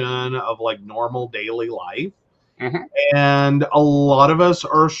disruption of like normal daily life. Mm-hmm. And a lot of us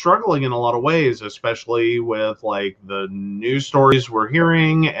are struggling in a lot of ways, especially with like the news stories we're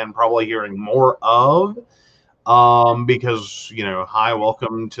hearing and probably hearing more of. Because, hi,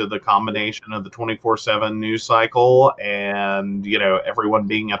 welcome to the combination of the 24/7 news cycle and, everyone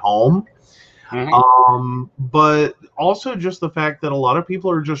being at home. Mm-hmm. But also just the fact that a lot of people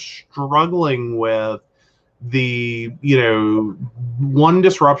are just struggling with the, one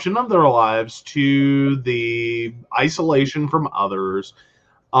disruption of their lives to the isolation from others.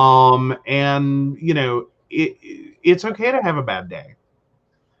 And, it's okay to have a bad day.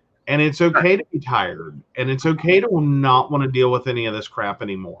 And it's okay to be tired. And it's okay to not want to deal with any of this crap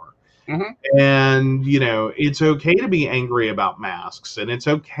anymore. Mm-hmm. And, it's okay to be angry about masks. And it's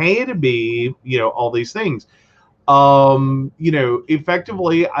okay to be, all these things.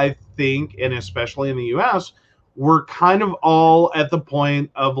 Effectively, I think, and especially in the U.S., we're kind of all at the point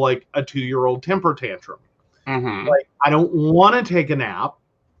of like a 2-year-old temper tantrum. Mm-hmm. Like, I don't want to take a nap.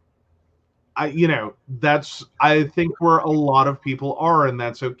 I think where a lot of people are, and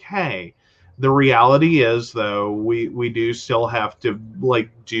that's okay. The reality is, though, we do still have to like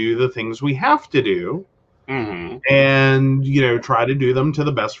do the things we have to do, mm-hmm. and try to do them to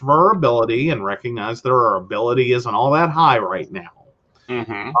the best of our ability, and recognize that our ability isn't all that high right now.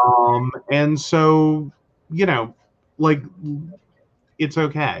 Mm-hmm. And so like it's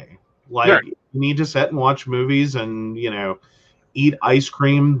okay. Like you need to sit and watch movies and eat ice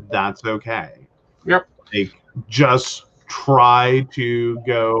cream, that's okay. Yep. Like, just try to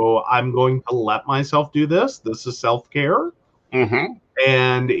go, I'm going to let myself do this. This is self-care. Mm-hmm.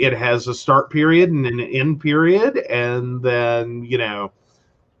 And it has a start period and an end period. And then,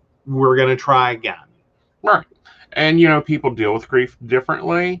 we're going to try again. Right. And, people deal with grief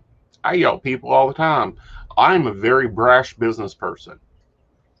differently. I yell at people all the time. I'm a very brash business person.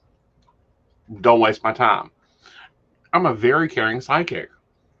 Don't waste my time. I'm a very caring psychic.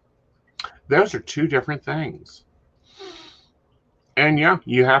 Those are two different things. And yeah,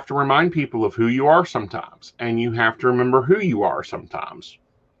 you have to remind people of who you are sometimes. And you have to remember who you are sometimes.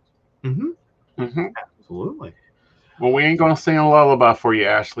 Mm-hmm. Mm-hmm. Absolutely. Well, we ain't going to sing a lullaby for you,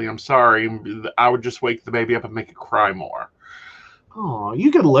 Ashley. I'm sorry. I would just wake the baby up and make it cry more. Oh,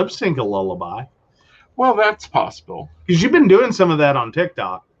 you could lip sync a lullaby. Well, that's possible. Because you've been doing some of that on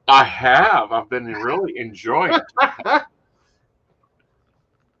TikTok. I have. I've been really enjoying it.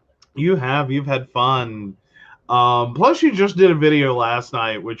 You have. You've had fun. Plus, you just did a video last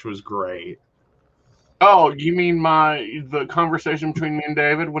night, which was great. Oh, you mean the conversation between me and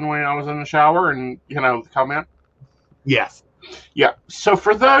David when I was in the shower and, the comment? Yes. Yeah. So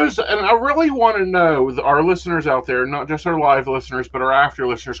for those, and I really want to know, our listeners out there, not just our live listeners, but our after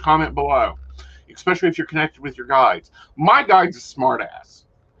listeners, comment below, especially if you're connected with your guides. My guide's a smart ass.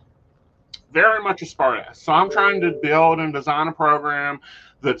 Very much a smart ass. So I'm trying to build and design a program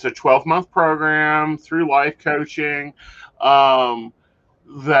that's a 12-month program through life coaching that,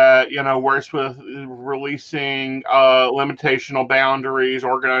 works with releasing limitational boundaries,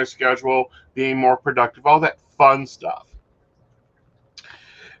 organized schedule, being more productive, all that fun stuff.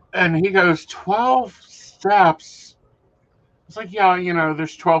 And he goes, 12 steps? It's like, yeah,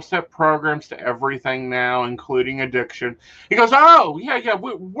 there's 12-step programs to everything now, including addiction. He goes, oh, yeah,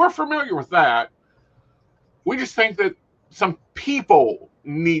 we're familiar with that. We just think that some people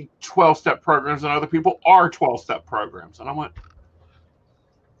need 12-step programs and other people are 12-step programs. And I went,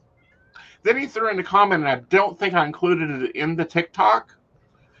 then he threw in a comment, and I don't think I included it in the TikTok,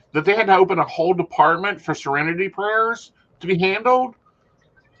 that they had to open a whole department for serenity prayers to be handled,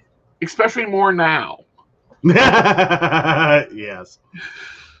 especially more now. Yes.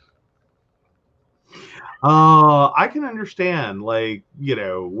 I can understand. Like,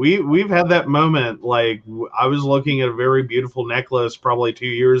 we've had that moment. Like, I was looking at a very beautiful necklace probably 2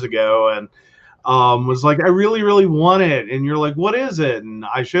 years ago, and was like, I really, really want it. And you're like, what is it? And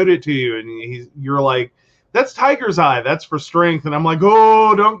I showed it to you, and you're like, that's tiger's eye. That's for strength. And I'm like,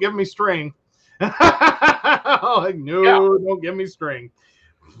 oh, don't give me strength. Like, no, yeah. Don't give me strength.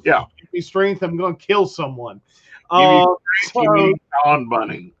 Yeah, give me strength. I'm going to kill someone. You need Dawn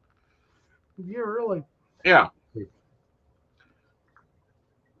Bunny. Yeah, really. Yeah.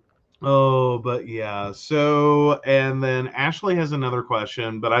 Oh, but yeah. So, and then Ashley has another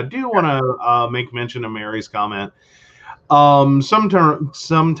question, but I do want to make mention of Mary's comment.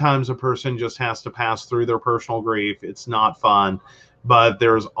 Sometimes a person just has to pass through their personal grief. It's not fun, but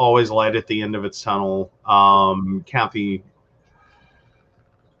there's always light at the end of its tunnel. Kathy,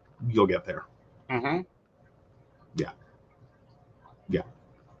 you'll get there. Mm-hmm. Yeah.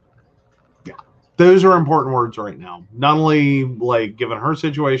 Those are important words right now. Not only like given her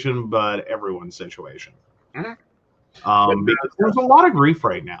situation, but everyone's situation. Mm-hmm. Because there's a lot of grief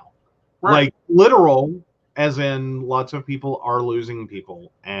right now. Right. Like literal, as in lots of people are losing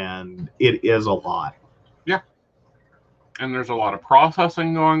people, and it is a lot. Yeah. And there's a lot of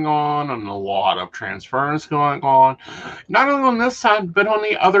processing going on and a lot of transference going on. Not only on this side, but on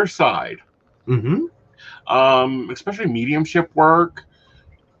the other side. Mm-hmm. Especially mediumship work.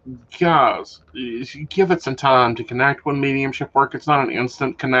 Guys, give it some time to connect with mediumship work. It's not an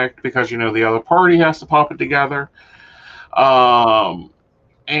instant connect because, the other party has to pop it together. And,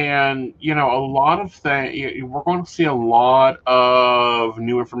 a lot of things, we're going to see a lot of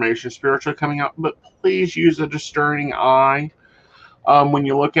new information spiritually coming out, but please use a discerning eye when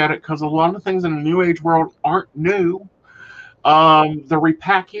you look at it, because a lot of things in the New Age world aren't new. The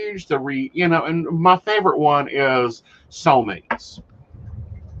repackaged, and my favorite one is soulmates.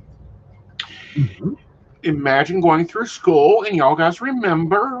 Mm-hmm. Imagine going through school, and y'all guys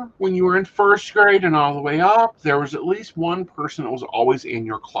remember when you were in first grade and all the way up, there was at least one person that was always in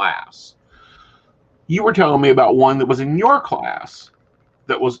your class. You were telling me about one that was in your class,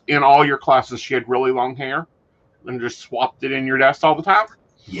 that was in all your classes. She had really long hair and just swapped it in your desk all the time.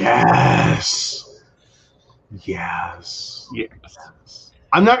 Yes.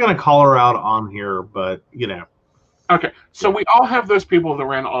 I'm not going to call her out on here, but Okay, so we all have those people that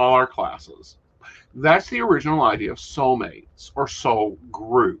ran all our classes. That's the original idea of soulmates or soul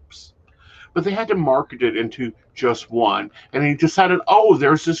groups. But they had to market it into just one. And they decided,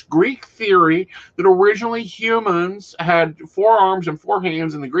 there's this Greek theory that originally humans had 4 arms and 4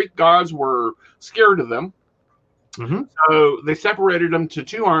 hands, and the Greek gods were scared of them. Mm-hmm. So they separated them to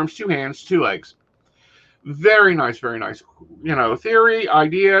 2 arms, 2 hands, 2 legs. Very nice, theory,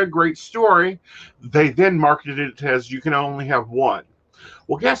 idea, great story. They then marketed it as you can only have one.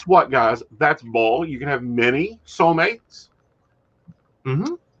 Well, guess what, guys? That's bull. You can have many soulmates.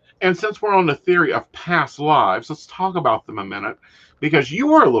 Mm-hmm. And since we're on the theory of past lives, let's talk about them a minute, because you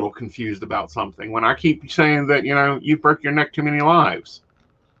were a little confused about something when I keep saying that, you broke your neck too many lives.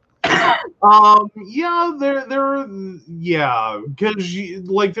 Because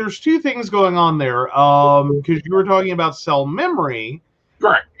there's 2 things going on there. Because you were talking about cell memory,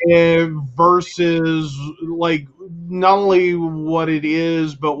 right? Versus not only what it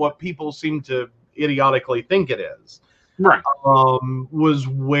is, but what people seem to idiotically think it is. Right. Was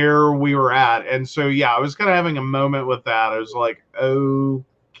where we were at, and so I was kind of having a moment with that. I was like, okay,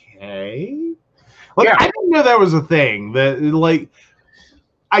 I didn't know that was a thing. That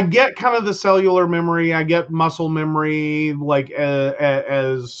I get kind of the cellular memory. I get muscle memory,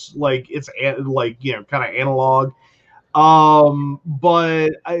 as it's kind of analog. But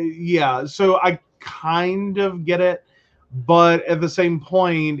so I kind of get it, but at the same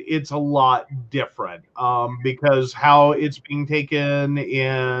point, it's a lot different. Because how it's being taken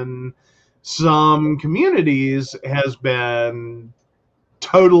in some communities has been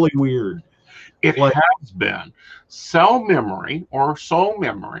totally weird. It has been. Cell memory or soul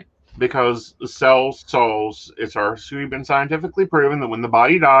memory, because the souls, it's already been scientifically proven that when the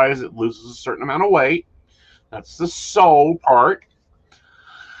body dies, it loses a certain amount of weight. That's the soul part.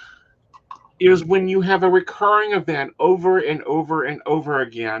 is when you have a recurring event over and over and over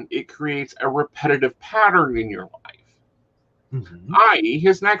again, it creates a repetitive pattern in your life, i.e.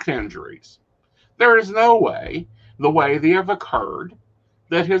 his neck injuries. There is no way, the way they have occurred,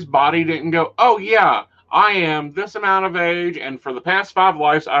 that his body didn't go, oh yeah, I am this amount of age, and for the past 5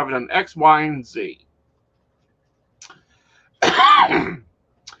 lives, I've done X, Y, and Z.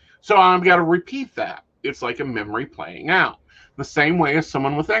 So I've got to repeat that. It's like a memory playing out. The same way as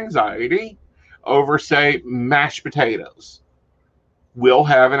someone with anxiety over, say, mashed potatoes will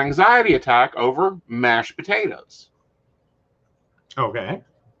have an anxiety attack over mashed potatoes. Okay.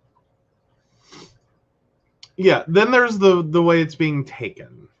 Yeah, then there's the way it's being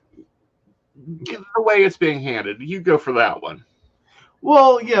taken. The way it's being handed. You go for that one.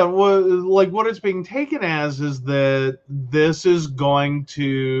 Well, yeah, like what it's being taken as is that this is going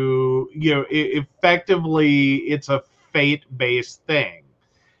to, effectively, it's a fate-based thing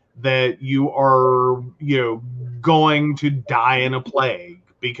that you are, going to die in a plague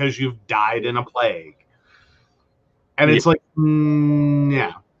because you've died in a plague. And it's like,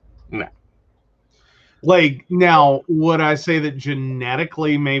 no. Like, now, would I say that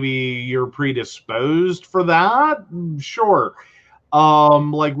genetically maybe you're predisposed for that? Sure.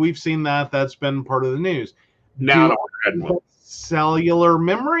 Like we've seen that's been part of the news. Now, cellular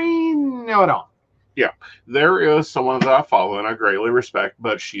memory? No, I don't. Yeah, there is someone that I follow and I greatly respect,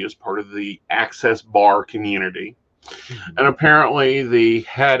 but she is part of the Access Bar community. And apparently the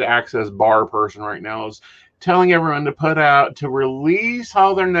head Access Bar person right now is telling everyone to release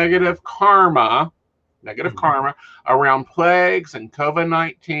all their negative karma around plagues and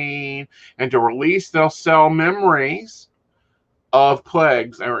COVID-19, and to release their cell memories of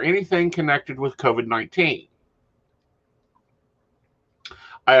plagues or anything connected with COVID-19.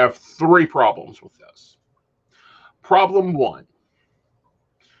 I have 3 problems with this. Problem 1,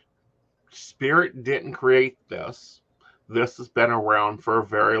 Spirit didn't create this. This has been around for a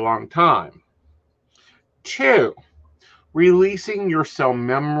very long time. 2, releasing your cell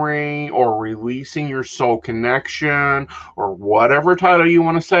memory or releasing your soul connection or whatever title you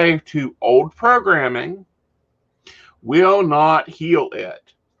want to say to old programming will not heal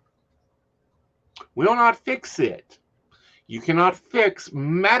it. Will not fix it. You cannot fix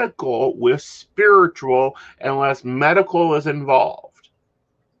medical with spiritual unless medical is involved.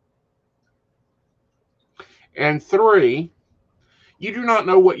 And 3, you do not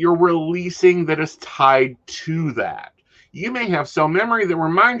know what you're releasing that is tied to that. You may have cell memory that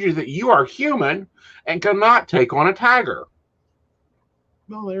reminds you that you are human and cannot take on a tiger.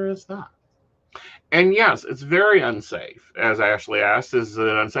 Well, there is that. And yes, it's very unsafe. As Ashley asked, is it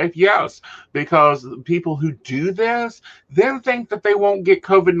unsafe? Yes, because people who do this then think that they won't get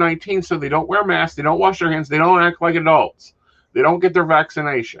COVID-19, so they don't wear masks, they don't wash their hands, they don't act like adults, they don't get their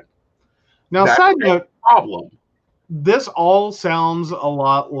vaccination. Now, side note, problem. This all sounds a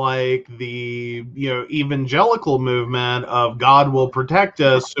lot like the evangelical movement of God will protect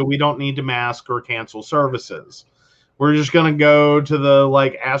us, so we don't need to mask or cancel services. We're just going to go to the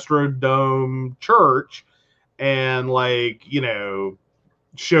Astrodome church and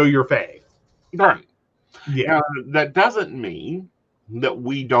show your faith. Right. Yeah. Now, that doesn't mean that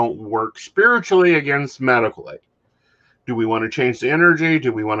we don't work spiritually against medically. Do we want to change the energy?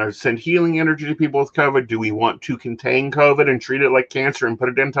 Do we want to send healing energy to people with COVID? Do we want to contain COVID and treat it like cancer and put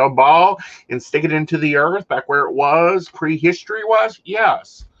it into a ball and stick it into the earth back where it was, prehistory was?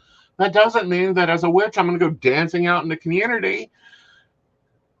 Yes. That doesn't mean that as a witch, I'm going to go dancing out in the community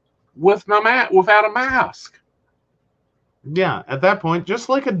with without a mask. Yeah, at that point, just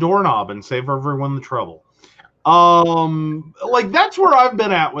like a doorknob and save everyone the trouble. That's where I've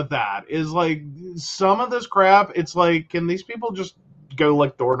been at with that, is some of this crap, it's can these people just go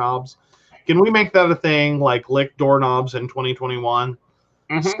lick doorknobs? Can we make that a thing, lick doorknobs in 2021?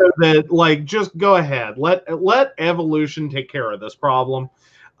 Mm-hmm. So that, just go ahead. Let evolution take care of this problem.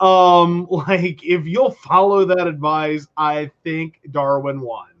 If you'll follow that advice, I think Darwin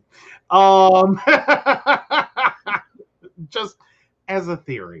won. Just as a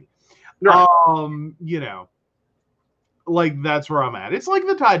theory. Right. That's where I'm at. It's like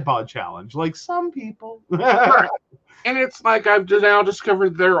the Tide Pod Challenge. Some people. Right. And it's I've now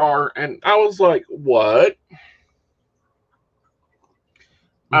discovered there are, and I was like, what? Mm-hmm.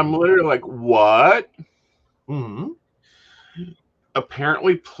 I'm literally what? Mm-hmm.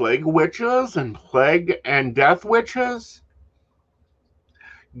 Apparently plague witches and plague and death witches.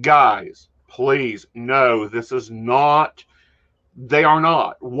 Guys, please, no, this is not, they are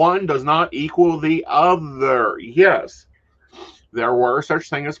not. One does not equal the other. Yes, there were such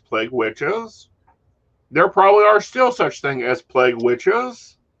thing as plague witches. There probably are still such thing as plague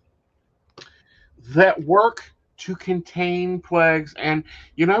witches. that work to contain plagues. And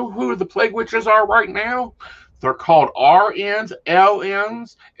you know who the plague witches are right now? They're called RNs,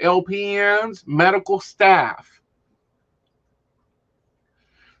 LNs, LPNs, medical staff.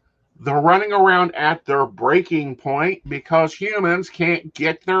 They're running around at their breaking point because humans can't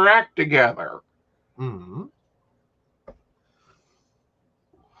get their act together. Mm-hmm.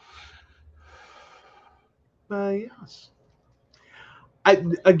 Yes.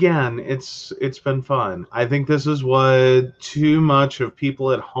 Again, it's been fun. I think this is what too much of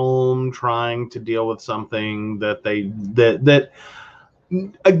people at home trying to deal with something that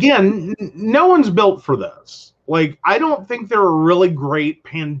again, no one's built for this. Like, I don't think there are really great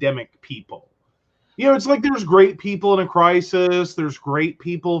pandemic people. You know, it's like there's great people in a crisis. There's great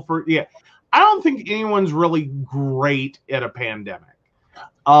people for, yeah. I don't think anyone's really great at a pandemic.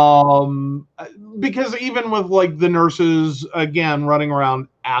 Because even with like the nurses again running around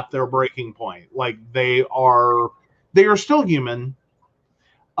at their breaking point, like they are still human.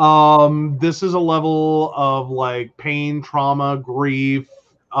 This is a level of like pain, trauma, grief,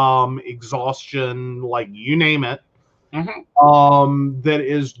 exhaustion, like you name it. Mm-hmm. That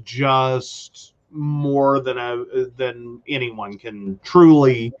is just more than anyone can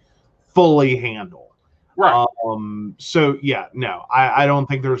truly fully handle. Right. So yeah, no, I don't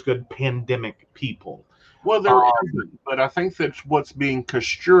think there's good pandemic people. Well, there isn't, but I think that's what's being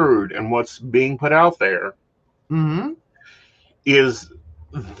construed and what's being put out there is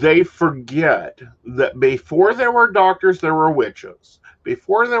they forget that before there were doctors, there were witches.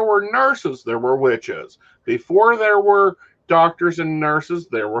 Before there were nurses, there were witches. Before there were doctors and nurses,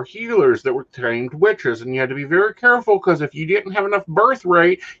 there were healers that were trained witches. And you had to be very careful because if you didn't have enough birth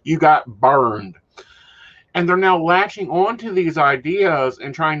rate, you got burned. And they're now latching onto these ideas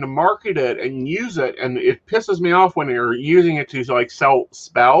and trying to market it and use it. And it pisses me off when they're using it to like sell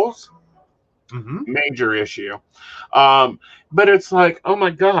spells. Major issue. But it's like, oh my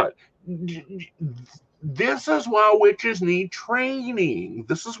God, this is why witches need training.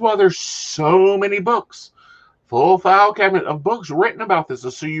 This is why there's so many books, full file cabinet of books written about this,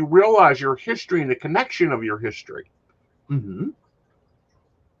 so you realize your history and the connection of your history.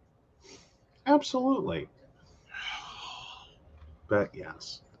 Absolutely. But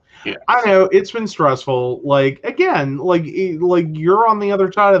yes. Yeah. I know it's been stressful. Like again, like you're on the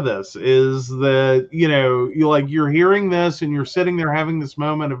other side of this. Is that you're hearing this and you're sitting there having this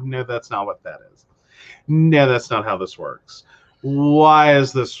moment of no, that's not what that is. No, that's not how this works. Why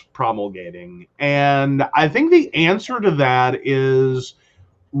is this promulgating? And I think the answer to that is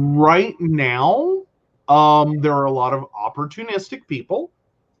right now. There are a lot of opportunistic people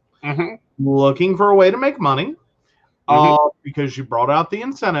looking for a way to make money. Because you brought out the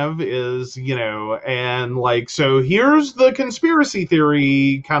incentive is, and like, so here's the conspiracy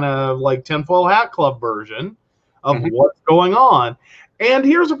theory kind of like tinfoil hat club version of what's going on. And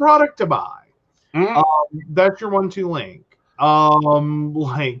here's a product to buy. That's your 1-2 link.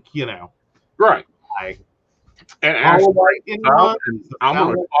 Right. And actually, I'm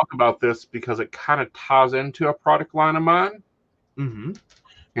going to talk about this because it kind of ties into a product line of mine.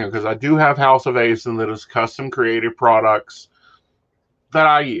 Because I do have House of Asen that is custom created products that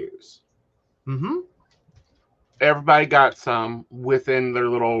I use. Everybody got some within their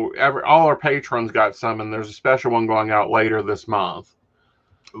little. All our patrons got some, and there's a special one going out later this month.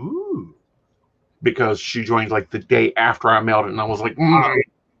 Ooh! Because she joined like the day after I mailed it, and I was like,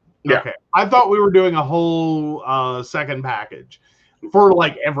 yeah. Okay, I thought we were doing a whole second package for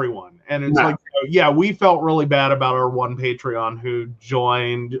like everyone, and it's like, yeah, we felt really bad about our one Patreon who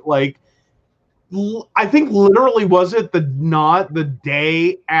joined. Like, I think literally was it not the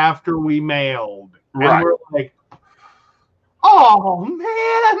day after we mailed, right? And we're like, oh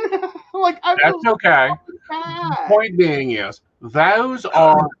man, like that's okay. The point being is those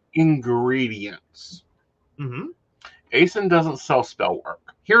are ingredients. Asen doesn't sell spell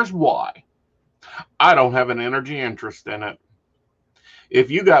work. Here's why. I don't have an energy interest in it. If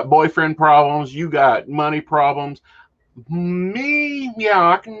you got boyfriend problems, you got money problems,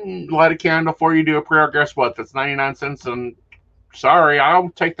 I can light a candle for you, do a prayer. Guess what? That's 99 cents. And sorry, I'll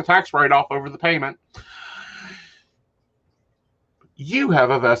take the tax write-off over the payment. You have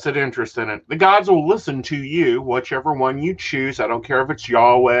a vested interest in it. The gods will listen to you, whichever one you choose. I don't care if it's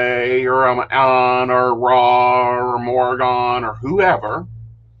Yahweh or Ammon or Ra or Morgan or whoever.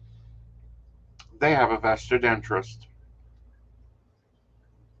 They have a vested interest.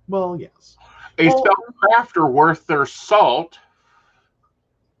 Well, yes. A spellcrafter worth their salt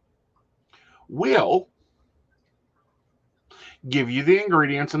will give you the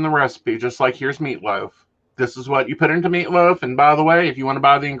ingredients and the recipe, just like here's meatloaf. This is what you put into meatloaf, and by the way, if you want to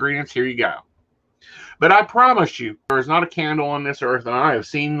buy the ingredients, here you go. But I promise you, there is not a candle on this earth, and I have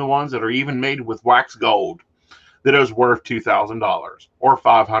seen the ones that are even made with wax gold, that is worth $2,000 or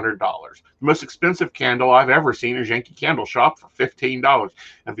 $500. The most expensive candle I've ever seen is Yankee Candle Shop for $15.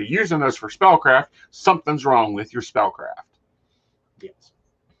 And if you're using those for spellcraft, something's wrong with your spellcraft. Yes.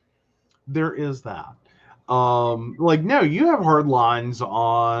 There is that. Like, no, you have hard lines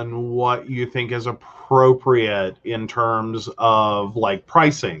on what you think is appropriate in terms of like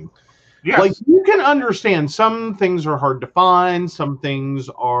pricing. Yes. Like, you can understand some things are hard to find, some things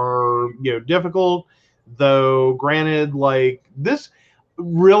are, difficult. Though, granted, like, this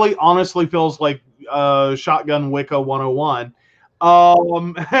really honestly feels like Shotgun Wicca 101.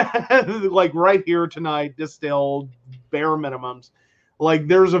 Like, right here tonight, distilled bare minimums. Like,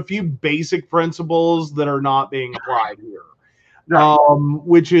 there's a few basic principles that are not being applied here. Right.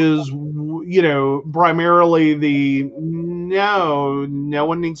 Which is, primarily the no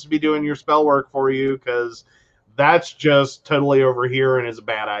one needs to be doing your spell work for you, because that's just totally over here and is a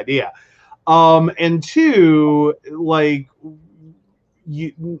bad idea. And two, like,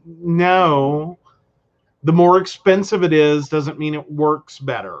 the more expensive it is doesn't mean it works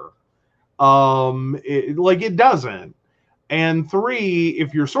better. It doesn't. And three,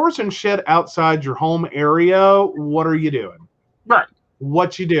 if you're sourcing shit outside your home area, what are you doing? Right.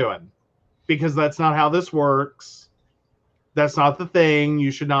 What you doing? Because that's not how this works. That's not the thing.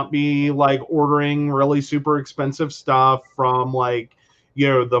 You should not be like ordering really super expensive stuff from like,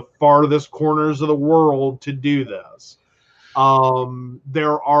 the farthest corners of the world to do this.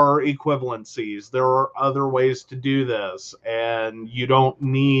 There are equivalencies. There are other ways to do this, and you don't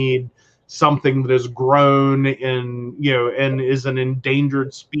need something that is grown in, and is an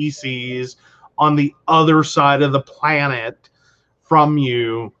endangered species on the other side of the planet from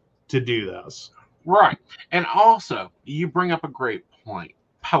you to do this. Right. And also, you bring up a great point.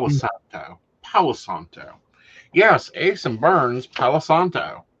 Palo Santo. Palo Santo. Yes, Ace and Burns, Palo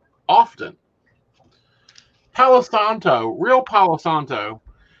Santo. Often. Palo Santo, real Palo Santo,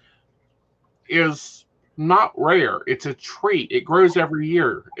 is not rare. It's a treat. It grows every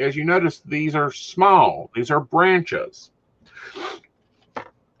year. As you notice, these are small. These are branches.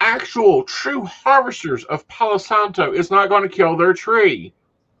 Actual, true harvesters of Palo Santo is not going to kill their tree.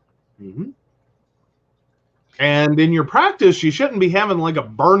 Mm-hmm. And in your practice, you shouldn't be having like a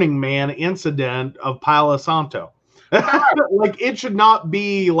Burning Man incident of Palo Santo. Like, it should not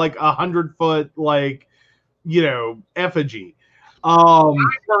be like 100-foot, like, effigy. I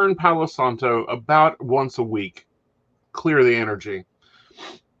burn Palo Santo about once a week. Clear the energy.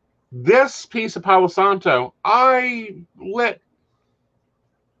 This piece of Palo Santo, I lit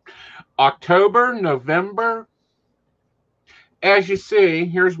October, November. As you see,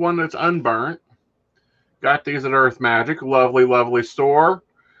 here's one that's unburnt. Got these at Earth Magic. Lovely, lovely store.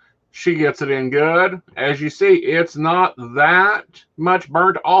 She gets it in good. As you see, it's not that much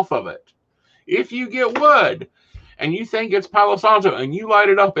burnt off of it. If you get wood and you think it's Palo Santo and you light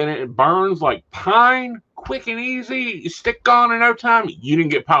it up and it burns like pine, quick and easy, you stick on in no time, you didn't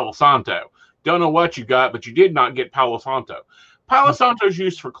get Palo Santo. Don't know what you got, but you did not get Palo Santo. Palo Santo is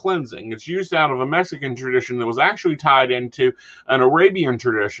used for cleansing. It's used out of a Mexican tradition that was actually tied into an Arabian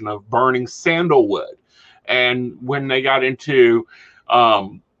tradition of burning sandalwood. And when they got into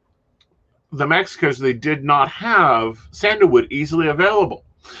the Mexicans, they did not have sandalwood easily available.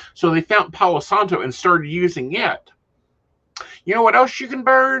 So they found Palo Santo and started using it. You know what else you can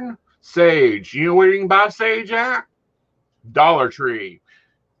burn? Sage. You know where you can buy sage at? Dollar Tree.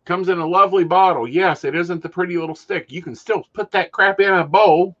 Comes in a lovely bottle. Yes, it isn't the pretty little stick. You can still put that crap in a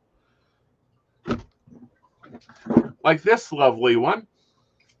bowl. Like this lovely one.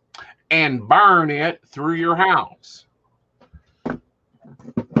 And burn it through your house.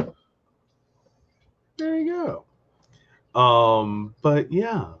 There you go. But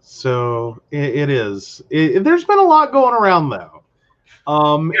yeah, so it is. There's been a lot going around though.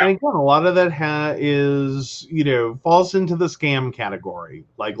 And again, a lot of that is, falls into the scam category.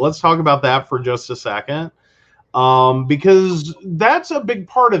 Like, let's talk about that for just a second. Because that's a big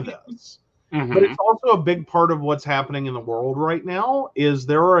part of this. Mm-hmm. But it's also a big part of what's happening in the world right now is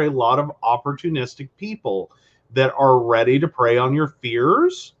there are a lot of opportunistic people that are ready to prey on your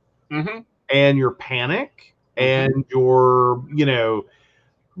fears and your panic and your,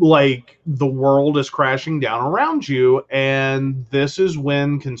 like the world is crashing down around you. And this is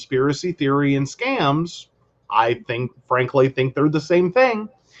when conspiracy theory and scams, I frankly think they're the same thing,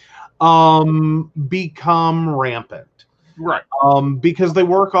 become rampant. Right. Because they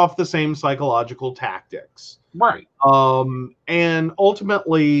work off the same psychological tactics. Right. And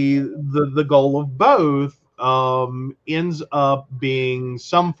ultimately the goal of both ends up being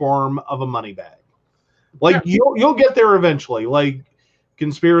some form of a money bag. Like you'll get there eventually. Like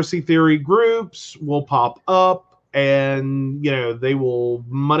conspiracy theory groups will pop up, and they will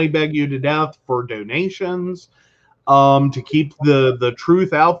money beg you to death for donations, to keep the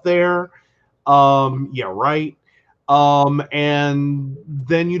truth out there. Yeah, right. And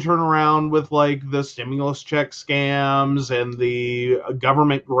then you turn around with like the stimulus check scams and the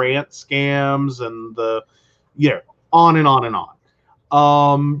government grant scams and the, on and on and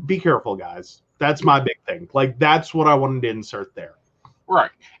on. Be careful, guys. That's my big thing. Like, that's what I wanted to insert there.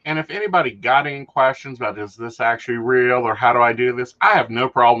 Right. And if anybody got any questions about, is this actually real or how do I do this? I have no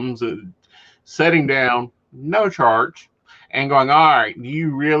problems setting down, no charge, and going, all right, do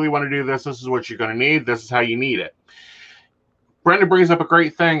you really want to do this? This is what you're going to need. This is how you need it. Brenda brings up a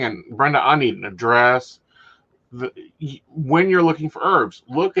great thing, and Brenda, I need an address. When you're looking for herbs,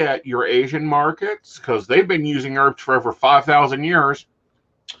 look at your Asian markets, because they've been using herbs for over 5,000 years.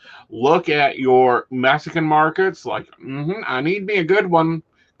 Look at your Mexican markets, like, I need me a good one,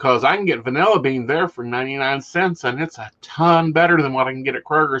 because I can get vanilla bean there for 99 cents, and it's a ton better than what I can get at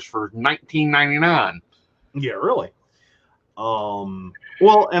Kroger's for $19.99. Yeah, really.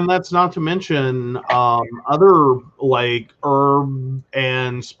 Well, and that's not to mention other like herb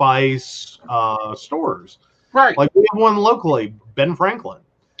and spice stores. Right. Like we have one locally, Ben Franklin.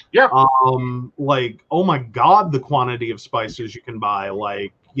 Yeah. Like, oh my God, the quantity of spices you can buy.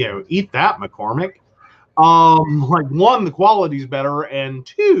 Like, eat that, McCormick. Like one, the quality's better, and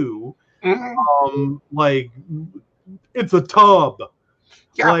two, like it's a tub.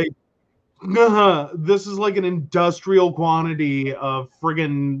 Yeah. Like, this is like an industrial quantity of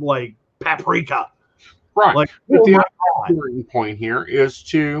friggin' like paprika. Right. Like, but the important point here is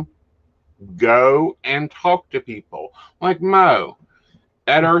to go and talk to people like Mo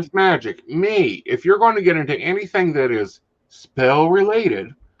at Earth Magic. Me, if you're going to get into anything that is spell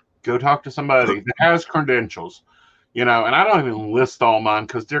related, go talk to somebody that has credentials. And I don't even list all mine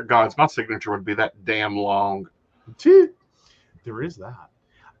because, dear gods, my signature would be that damn long. There is that.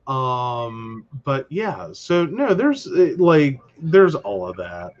 But yeah, so no, there's all of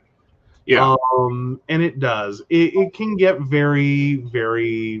that. Yeah. And it does. It can get very,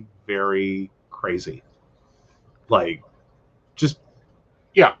 very, very crazy. Like, just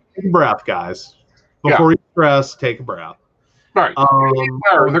take a breath, guys. Before you stress, take a breath. Right.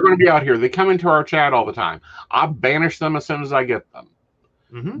 They're going to be out here. They come into our chat all the time. I banish them as soon as I get them.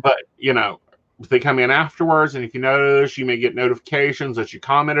 Mm-hmm. But, if they come in afterwards, and if you notice, you may get notifications that you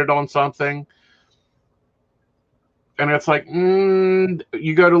commented on something. And it's like,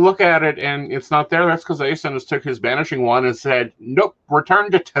 you go to look at it, and it's not there. That's because Ascendus took his banishing one and said, nope,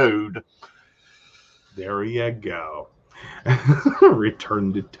 return to Toad. There you go.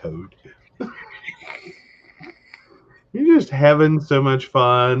 Return to Toad. You're just having so much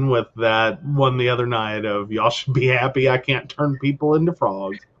fun with that one the other night of y'all should be happy I can't turn people into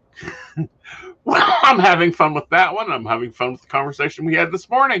frogs. Well, I'm having fun with that one. I'm having fun with the conversation we had this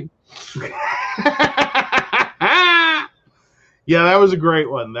morning. Yeah, that was a great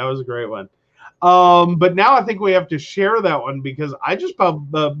one. But now I think we have to share that one because I just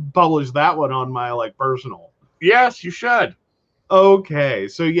published that one on my personal. Yes, you should. Okay,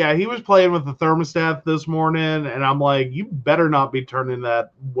 so yeah, he was playing with the thermostat this morning, and I'm like, you better not be turning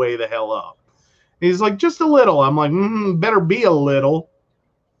that way the hell up. And he's like, just a little. I'm like, better be a little.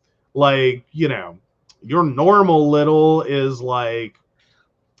 Like, your normal little is like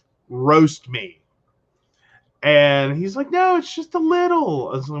roast me. And he's like, no, it's just a little.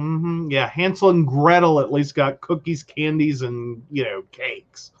 I was like, yeah, Hansel and Gretel at least got cookies, candies, and,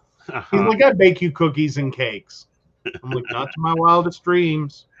 cakes. He's like, I bake you cookies and cakes. I'm like, not to my wildest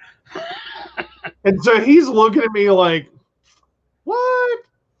dreams. And so he's looking at me like, what?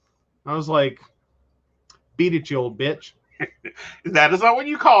 I was like, beat it, you old bitch. That is not what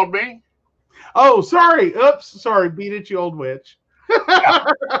you called me. Oh, sorry. Oops. Sorry. Beat it, you old witch.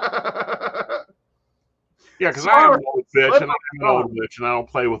 Yeah, because I'm an old bitch, and I don't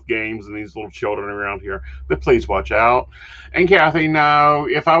play with games and these little children around here. But please watch out. And Kathy, no,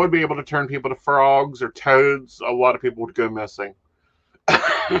 if I would be able to turn people to frogs or toads, a lot of people would go missing.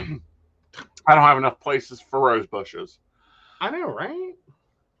 I don't have enough places for rose bushes. I know, right?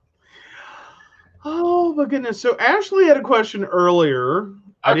 Oh my goodness. So Ashley had a question earlier.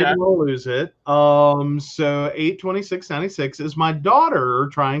 I didn't want to lose it. So 82696, is my daughter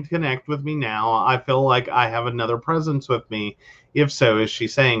trying to connect with me now? I feel like I have another presence with me. If so, is she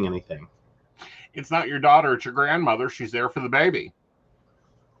saying anything? It's not your daughter, it's your grandmother. She's there for the baby.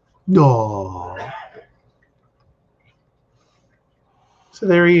 No. So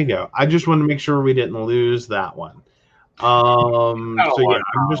there you go. I just wanted to make sure we didn't lose that one. So yeah,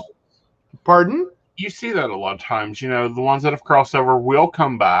 I'm just. Pardon? you see that a lot of times. The ones that have crossed over will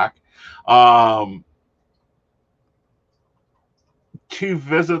come back to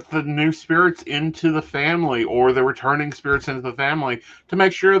visit the new spirits into the family, or the returning spirits into the family, to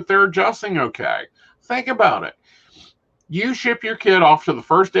make sure that they're adjusting okay. Think about it. You ship your kid off to the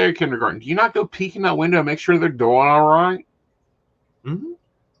first day of kindergarten. Do you not go peek in that window and make sure they're doing all right? Mm-hmm.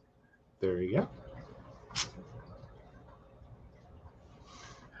 There you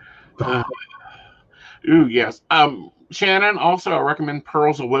go. Ooh, yes. Shannon, also, I recommend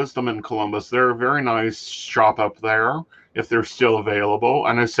Pearls of Wisdom in Columbus. They're a very nice shop up there, if they're still available.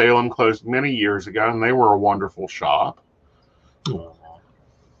 I know Salem closed many years ago, and they were a wonderful shop. Aww.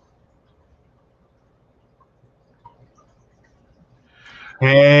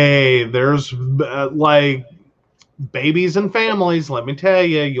 Hey, there's like babies and families. Let me tell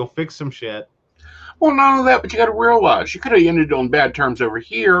you, you'll fix some shit. Well, not only that, but you got to realize you could have ended on bad terms over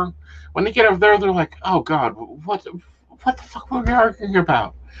here. When they get over there, they're like, "Oh God, what the fuck were we arguing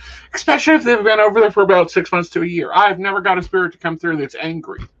about?" Especially if they've been over there for about 6 months to a year. I've never got a spirit to come through that's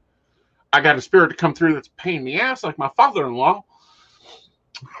angry. I got a spirit to come through that's a pain in the ass, like my father-in-law.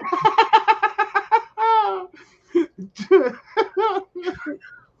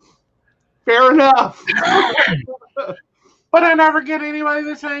 Fair enough. But I never get anybody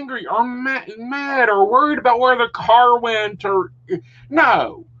that's angry or mad or worried about where the car went or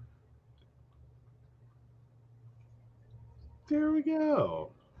no. There we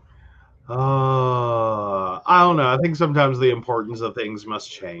go. I don't know. I think sometimes the importance of things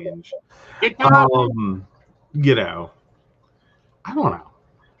must change. It I don't know.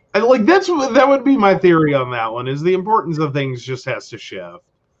 That would be my theory on that one. Is the importance of things just has to shift,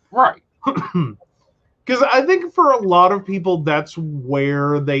 right? Because I think for a lot of people, that's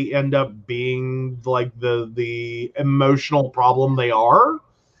where they end up being like the emotional problem they are.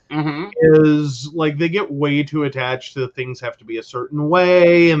 Mm-hmm. Is like they get way too attached to things have to be a certain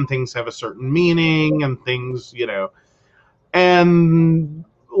way and things have a certain meaning and things, and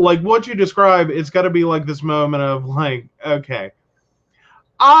like what you describe, it's got to be like this moment of like, okay,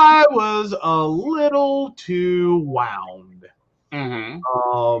 I was a little too wound. Mm-hmm.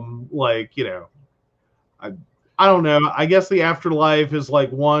 I don't know. I guess the afterlife is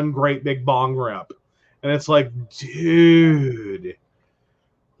like one great big bong rip, and it's like, dude.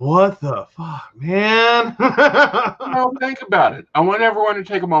 What the fuck, man? Well, think about it. I want everyone to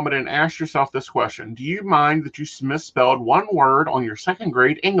take a moment and ask yourself this question. Do you mind that you misspelled one word on your second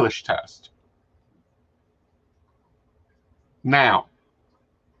grade English test? Now,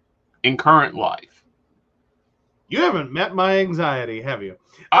 in current life. You haven't met my anxiety, have you?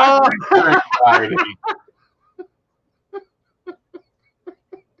 I've met your anxiety.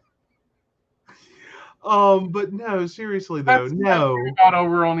 But no, seriously though, no. Got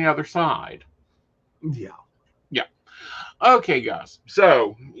over on the other side. Yeah. Okay, guys.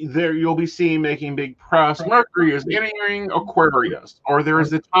 So there you'll be seeing making big press. Mercury is entering Aquarius, or there is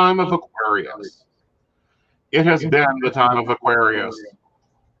the time of Aquarius. It has been the time of Aquarius.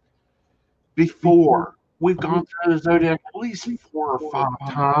 Before we've gone through the zodiac at least 4 or 5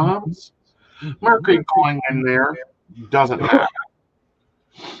 times. Mercury going in there doesn't matter.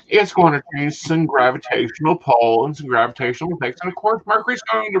 It's going to change some gravitational pull and some gravitational effects. And of course, Mercury's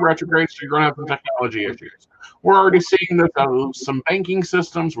going to retrograde, so you're going to have some technology issues. We're already seeing this out of some banking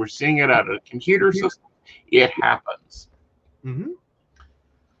systems. We're seeing it out of computer systems. It happens. Mm-hmm.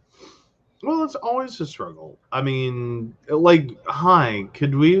 Well, it's always a struggle. I mean, like, hi,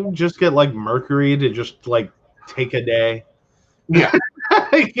 could we just get like Mercury to just like take a day? Yeah.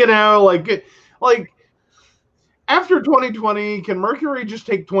 like after 2020, can Mercury just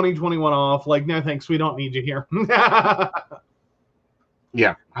take 2021 off? Like, no, thanks. We don't need you here.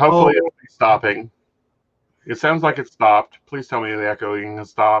 Yeah. Hopefully it'll be stopping. It sounds like it stopped. Please tell me the echoing has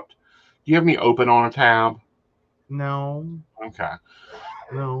stopped. Do you have me open on a tab? No. Okay.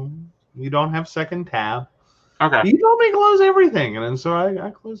 No. You don't have second tab. Okay. You told me to close everything, and then so I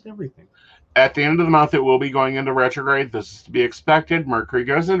closed everything. At the end of the month, it will be going into retrograde. This is to be expected. Mercury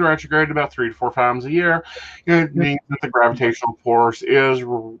goes into retrograde about 3 to 4 times a year. It means that the gravitational force is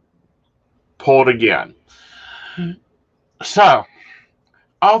pulled again. So,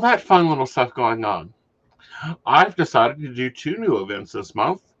 all that fun little stuff going on. I've decided to do 2 new events this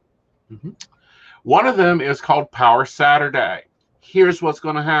month. Mm-hmm. One of them is called Power Saturday. Here's what's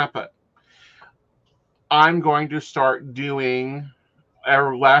going to happen. I'm going to start doing,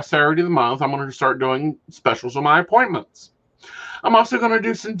 every last Saturday of the month, I'm going to start doing specials on my appointments. I'm also going to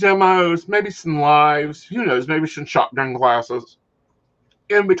do some demos, maybe some lives, who knows, maybe some shotgun classes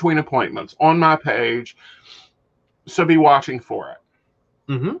in between appointments on my page. So be watching for it.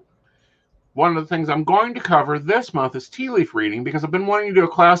 Mm-hmm. one of the things I'm going to cover this month is tea leaf reading, because I've been wanting to do a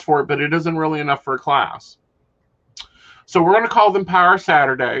class for it, but it isn't really enough for a class. So we're going to call them Power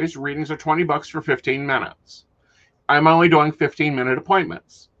Saturdays. Readings are $20 for 15 minutes. I'm only doing 15-minute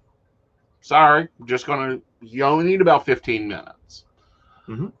appointments. Sorry, you only need about 15 minutes.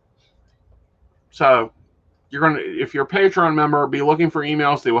 Mm-hmm. So if you're a Patreon member, be looking for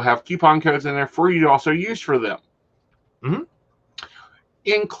emails. They will have coupon codes in there for you to also use for them. Mm-hmm.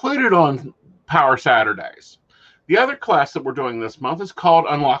 Included on Power Saturdays, the other class that we're doing this month is called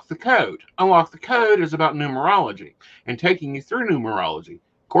Unlock the Code. Unlock the Code is about numerology and taking you through numerology.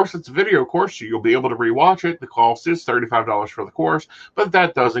 Of course, it's a video course, so you'll be able to rewatch it. The cost is $35 for the course, but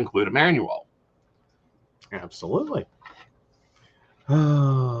that does include a manual. Absolutely.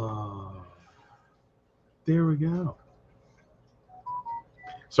 There we go.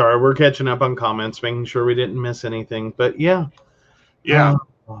 Sorry, we're catching up on comments, making sure we didn't miss anything. But yeah. Yeah.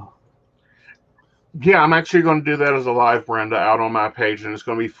 Yeah, I'm actually going to do that as a live, Brenda, out on my page, and it's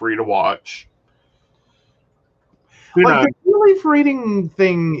going to be free to watch. The tea leaf reading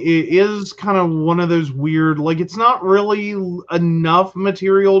thing is kind of one of those weird, like, it's not really enough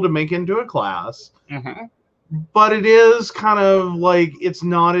material to make into a class. Mm-hmm. But it is kind of like, it's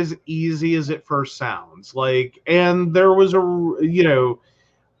not as easy as it first sounds. Like, and there was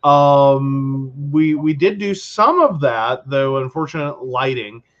we did do some of that, though, unfortunate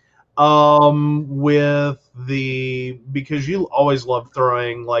lighting, because you always love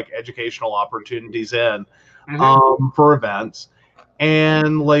throwing like educational opportunities in, for events.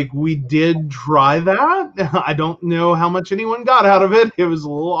 And like, we did try that. I don't know how much anyone got out of it. It was a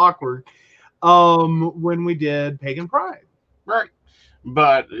little awkward. When we did Pagan Pride. Right.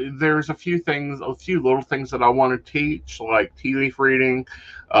 But there's a few little things that I want to teach, like tea leaf reading,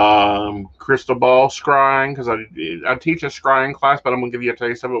 crystal ball scrying, because I teach a scrying class, but I'm going to give you a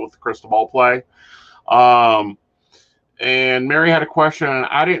taste of it with the crystal ball play. And Mary had a question, and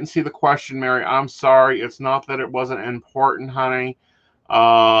I didn't see the question, Mary. I'm sorry. It's not that it wasn't important, honey.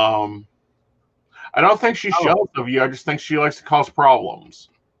 I don't think she's jealous of you. I just think she likes to cause problems.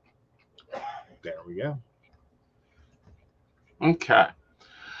 There we go. Okay.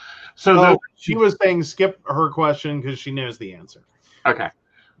 So she was saying skip her question because she knows the answer. Okay.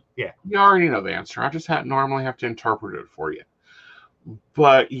 Yeah. You already know the answer. I just normally have to interpret it for you.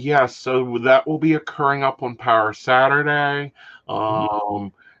 But yes, so that will be occurring up on Power Saturday.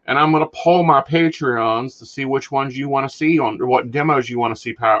 And I'm going to poll my Patreons to see which ones you want to see or what demos you want to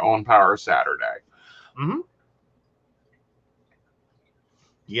see on Power Saturday. Mm-hmm.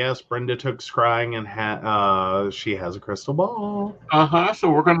 Yes, Brenda took scrying and she has a crystal ball. So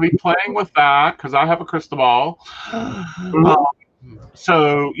we're going to be playing with that because I have a crystal ball.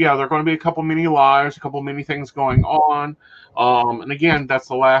 So yeah, there are going to be a couple mini lives, a couple mini things going on. And again, that's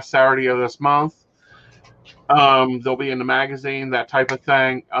the last Saturday of this month. They'll be in the magazine, that type of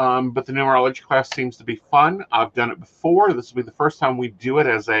thing. But the numerology class seems to be fun. I've done it before. This will be the first time we do it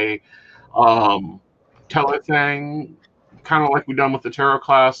as a tele thing, kind of like we've done with the tarot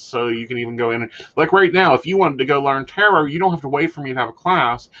class. So you can even go in and, like right now, if you wanted to go learn tarot, you don't have to wait for me to have a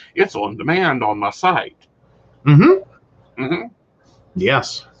class. It's on demand on my site.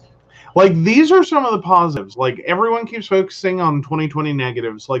 Yes. Like, these are some of the positives. Like, everyone keeps focusing on 2020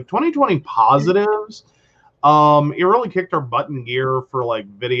 negatives. Like, 2020 positives, it really kicked our butt in gear for, like,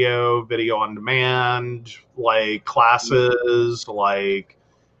 video on demand, like, classes, like,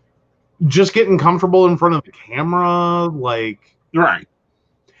 just getting comfortable in front of the camera, like... Right.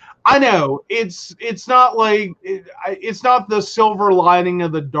 I know, it's not like... It's not the silver lining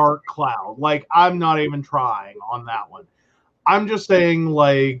of the dark cloud. Like, I'm not even trying on that one. I'm just saying,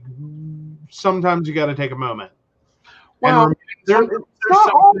 like, sometimes you got to take a moment. Well, there's something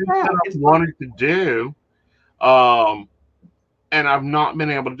that I wanted to do, and I've not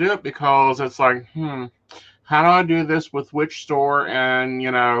been able to do it because it's like, how do I do this with which store, and,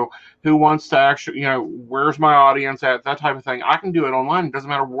 who wants to actually, where's my audience at, that type of thing. I can do it online. It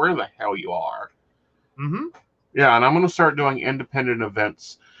doesn't matter where the hell you are. Yeah, and I'm going to start doing independent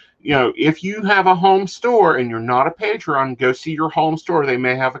events. If you have a home store and you're not a Patreon, go see your home store. They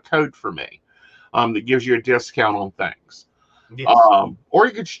may have a code for me that gives you a discount on things. Yes. Or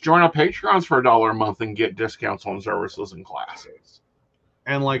you could just join our Patreons for $1 a month and get discounts on services and classes.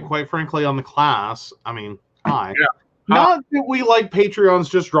 And, like, quite frankly, on the class, I mean, hi. Yeah. Not that we like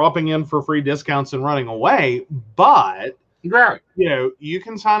Patreons just dropping in for free discounts and running away, but... Right. You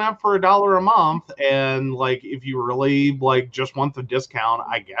can sign up for $1 a month, and like, if you really like just want the discount,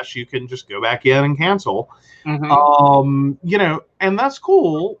 I guess you can just go back in and cancel. And that's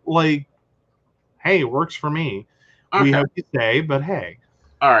cool. Like, hey, it works for me. Okay. We hope you stay, but hey.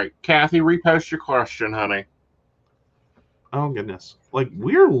 All right, Kathy, repost your question, honey. Oh goodness, like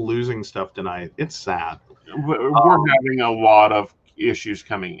we're losing stuff tonight. It's sad. We're having a lot of issues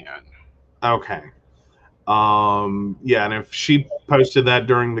coming in. Okay. Yeah, and if she posted that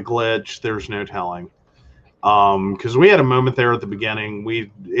during the glitch, there's no telling. Because we had a moment there at the beginning,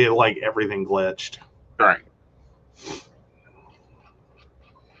 like everything glitched. Right.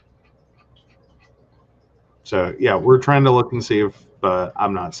 So yeah, we're trying to look and see if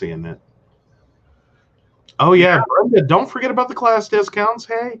I'm not seeing it. Oh yeah, Brenda, don't forget about the class discounts.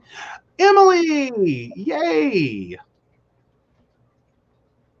 Hey, Emily, yay!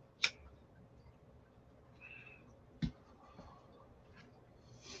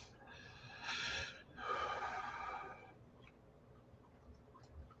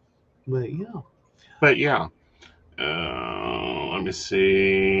 But yeah. Let me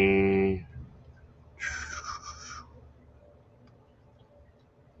see.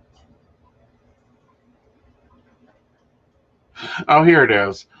 Oh, here it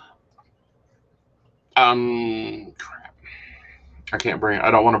is. Crap. I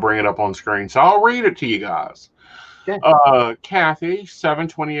don't want to bring it up on screen, so I'll read it to you guys. Okay. Kathy,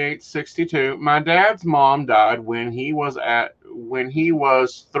 7/28/62. My dad's mom died when he was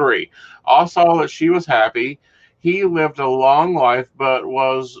 3. I saw that she was happy. He lived a long life, but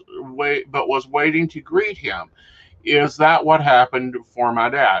was waiting to greet him. Is that what happened for my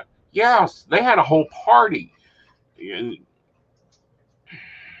dad? Yes, they had a whole party.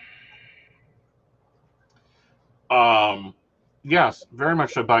 Yes, very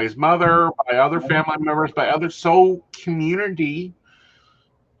much so. By his mother, by other family members, by other community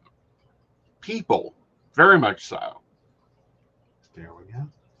people. Very much so. There we go.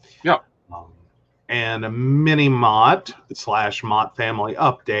 Yeah. And a mini Mott / Mott family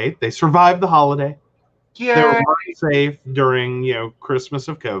update. They survived the holiday. Yeah. They were very safe during, Christmas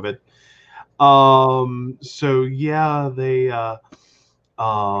of COVID. So yeah, they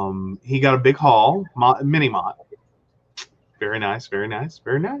he got a big haul, mini Mott. Very nice, very nice,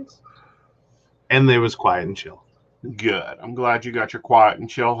 very nice. And they was quiet and chill. Good. I'm glad you got your quiet and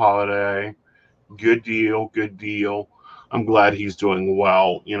chill holiday. Good deal, good deal. I'm glad he's doing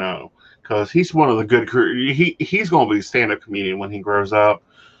well, because he's one of the good he's going to be a stand-up comedian when he grows up.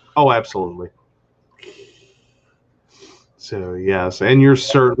 Oh, absolutely. So yes, and you're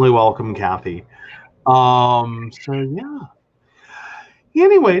certainly welcome, Kathy. So yeah.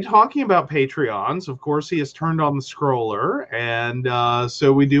 Anyway, talking about Patreons, of course, he has turned on the scroller, and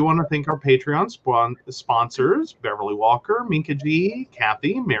so we do want to thank our Patreon sponsors: Beverly Walker, Minka G,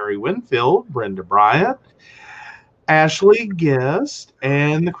 Kathy, Mary Winfield, Brenda Bryant, Ashley Guest,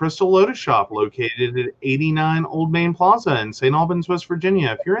 and the Crystal Lotus Shop, located at 89 Old Main Plaza in St. Albans, West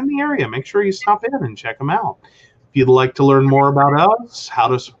Virginia. If you're in the area, make sure you stop in and check them out. If you'd like to learn more about us, how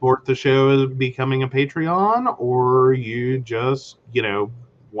to support the show becoming a Patreon, or you just,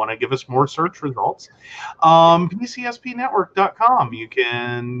 want to give us more search results, PCSPnetwork.com. You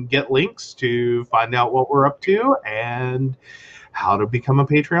can get links to find out what we're up to and how to become a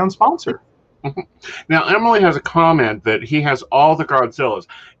Patreon sponsor. Now, Emily has a comment that he has all the Godzillas.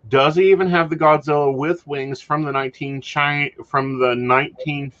 Does he even have the Godzilla with wings from the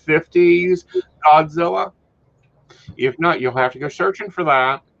 1950s Godzilla? If not, you'll have to go searching for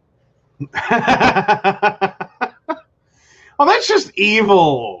that. Oh, that's just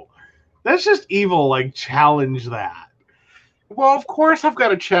evil. That's just evil. Like, challenge that. Well, of course I've got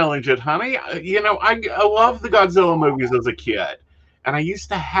to challenge it, honey. I love the Godzilla movies as a kid, and I used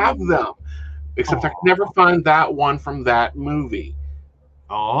to have them, except I could never find that one from that movie.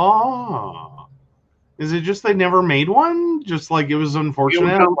 Oh. Is it just they never made one? Just like it was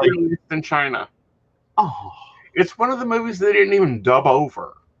unfortunate? It was released in China. Oh. It's one of the movies they didn't even dub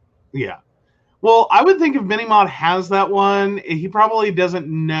over. Yeah. Well, I would think if Minimod has that one, he probably doesn't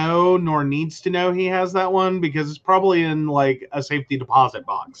know nor needs to know he has that one because it's probably in like a safety deposit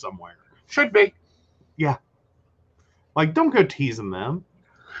box somewhere. Should be. Yeah. Like, don't go teasing them.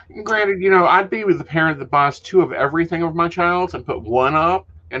 Granted, I'd be with the parent that buys 2 of everything of my child's and put 1 up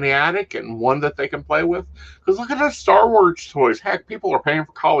in the attic and 1 that they can play with. Because look at those Star Wars toys. Heck, people are paying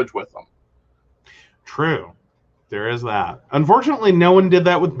for college with them. True. There is that. Unfortunately, no one did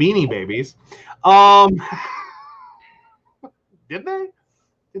that with Beanie Babies. Did they?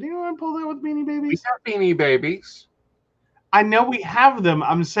 Did anyone pull that with Beanie Babies? We have Beanie Babies. I know we have them.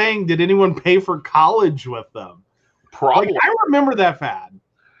 I'm saying, did anyone pay for college with them? Probably. Like, I remember that fad.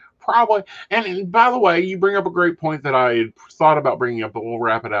 Probably. And by the way, you bring up a great point that I had thought about bringing up, but we'll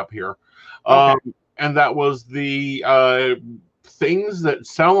wrap it up here. Okay. And that was the things that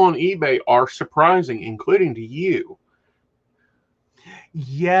sell on eBay are surprising, including to you.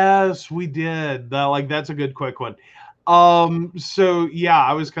 Yes, we did. That's a good quick one. So yeah,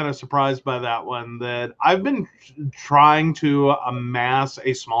 I was kind of surprised by that one. That I've been trying to amass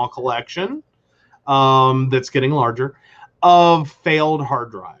a small collection, that's getting larger, of failed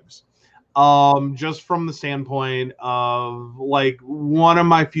hard drives. Just from the standpoint of one of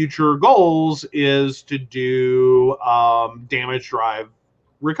my future goals is to do damaged drive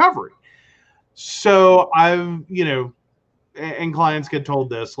recovery. So I've, and clients get told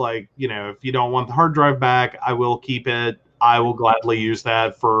this, if you don't want the hard drive back, I will keep it. I will gladly use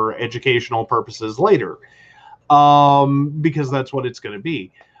that for educational purposes later, because that's what it's going to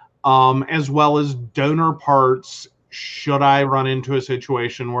be, as well as donor parts. Should I run into a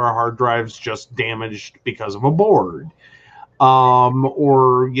situation where a hard drive's just damaged because of a board,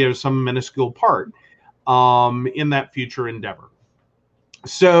 or some minuscule part, in that future endeavor.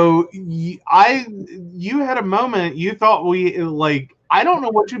 So you had a moment, you thought I don't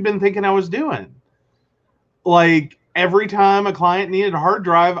know what you've been thinking I was doing. Every time a client needed a hard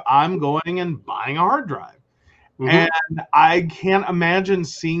drive, I'm going and buying a hard drive. Mm-hmm. And I can't imagine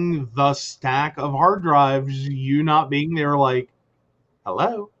seeing the stack of hard drives, you not being there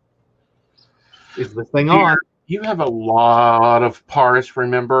hello, is this thing on? You have a lot of parts.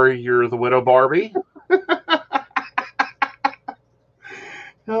 Remember, you're the Widow Barbie.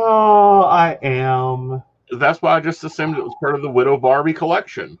 Oh, I am. That's why I just assumed it was part of the Widow Barbie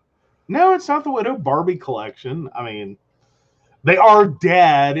collection. No, it's not the Widow Barbie collection. I mean, they are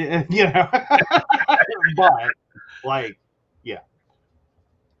dead, but yeah.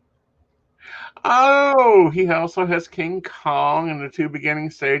 Oh, he also has King Kong in the 2 beginning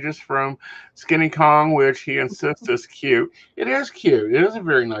stages from Skinny Kong, which he insists is cute. It is cute. It is a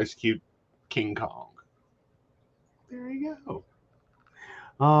very nice, cute King Kong. There you go.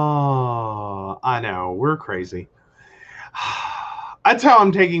 Oh, I know. We're crazy. That's how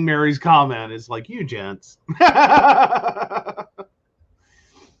I'm taking Mary's comment. It's you gents.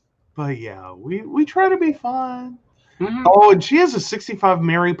 But yeah, we try to be fun. Mm-hmm. Oh, and she has a 65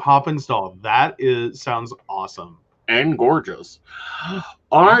 Mary Poppins doll. That sounds awesome. And gorgeous.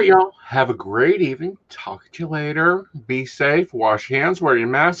 All right, y'all. Have a great evening. Talk to you later. Be safe. Wash hands. Wear your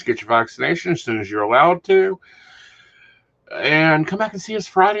mask. Get your vaccination as soon as you're allowed to. And come back and see us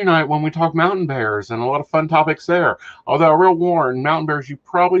Friday night when we talk mountain bears and a lot of fun topics there. Although, real warn, mountain bears, you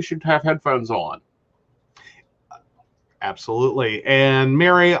probably should have headphones on. Absolutely. And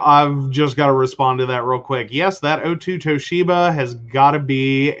Mary, I've just got to respond to that real quick. Yes, that O2 Toshiba has got to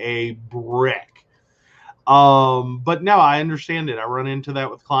be a brick. But no, I understand it. I run into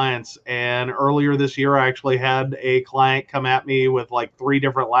that with clients. And earlier this year, I actually had a client come at me with 3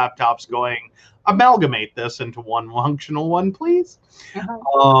 different laptops going, amalgamate this into one functional one, please.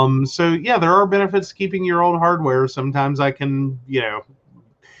 Uh-huh. So yeah, there are benefits to keeping your old hardware. Sometimes I can,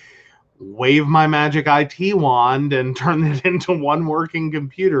 wave my magic IT wand and turn it into one working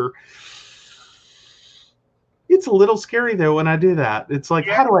computer. It's a little scary though when I do that. It's how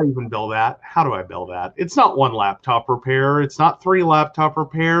do I even build that? How do I build that? It's not 1 laptop repair. It's not 3 laptop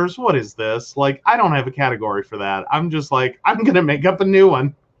repairs. What is this? I don't have a category for that. I'm just I'm going to make up a new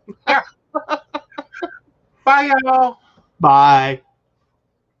one. Bye, y'all. Bye.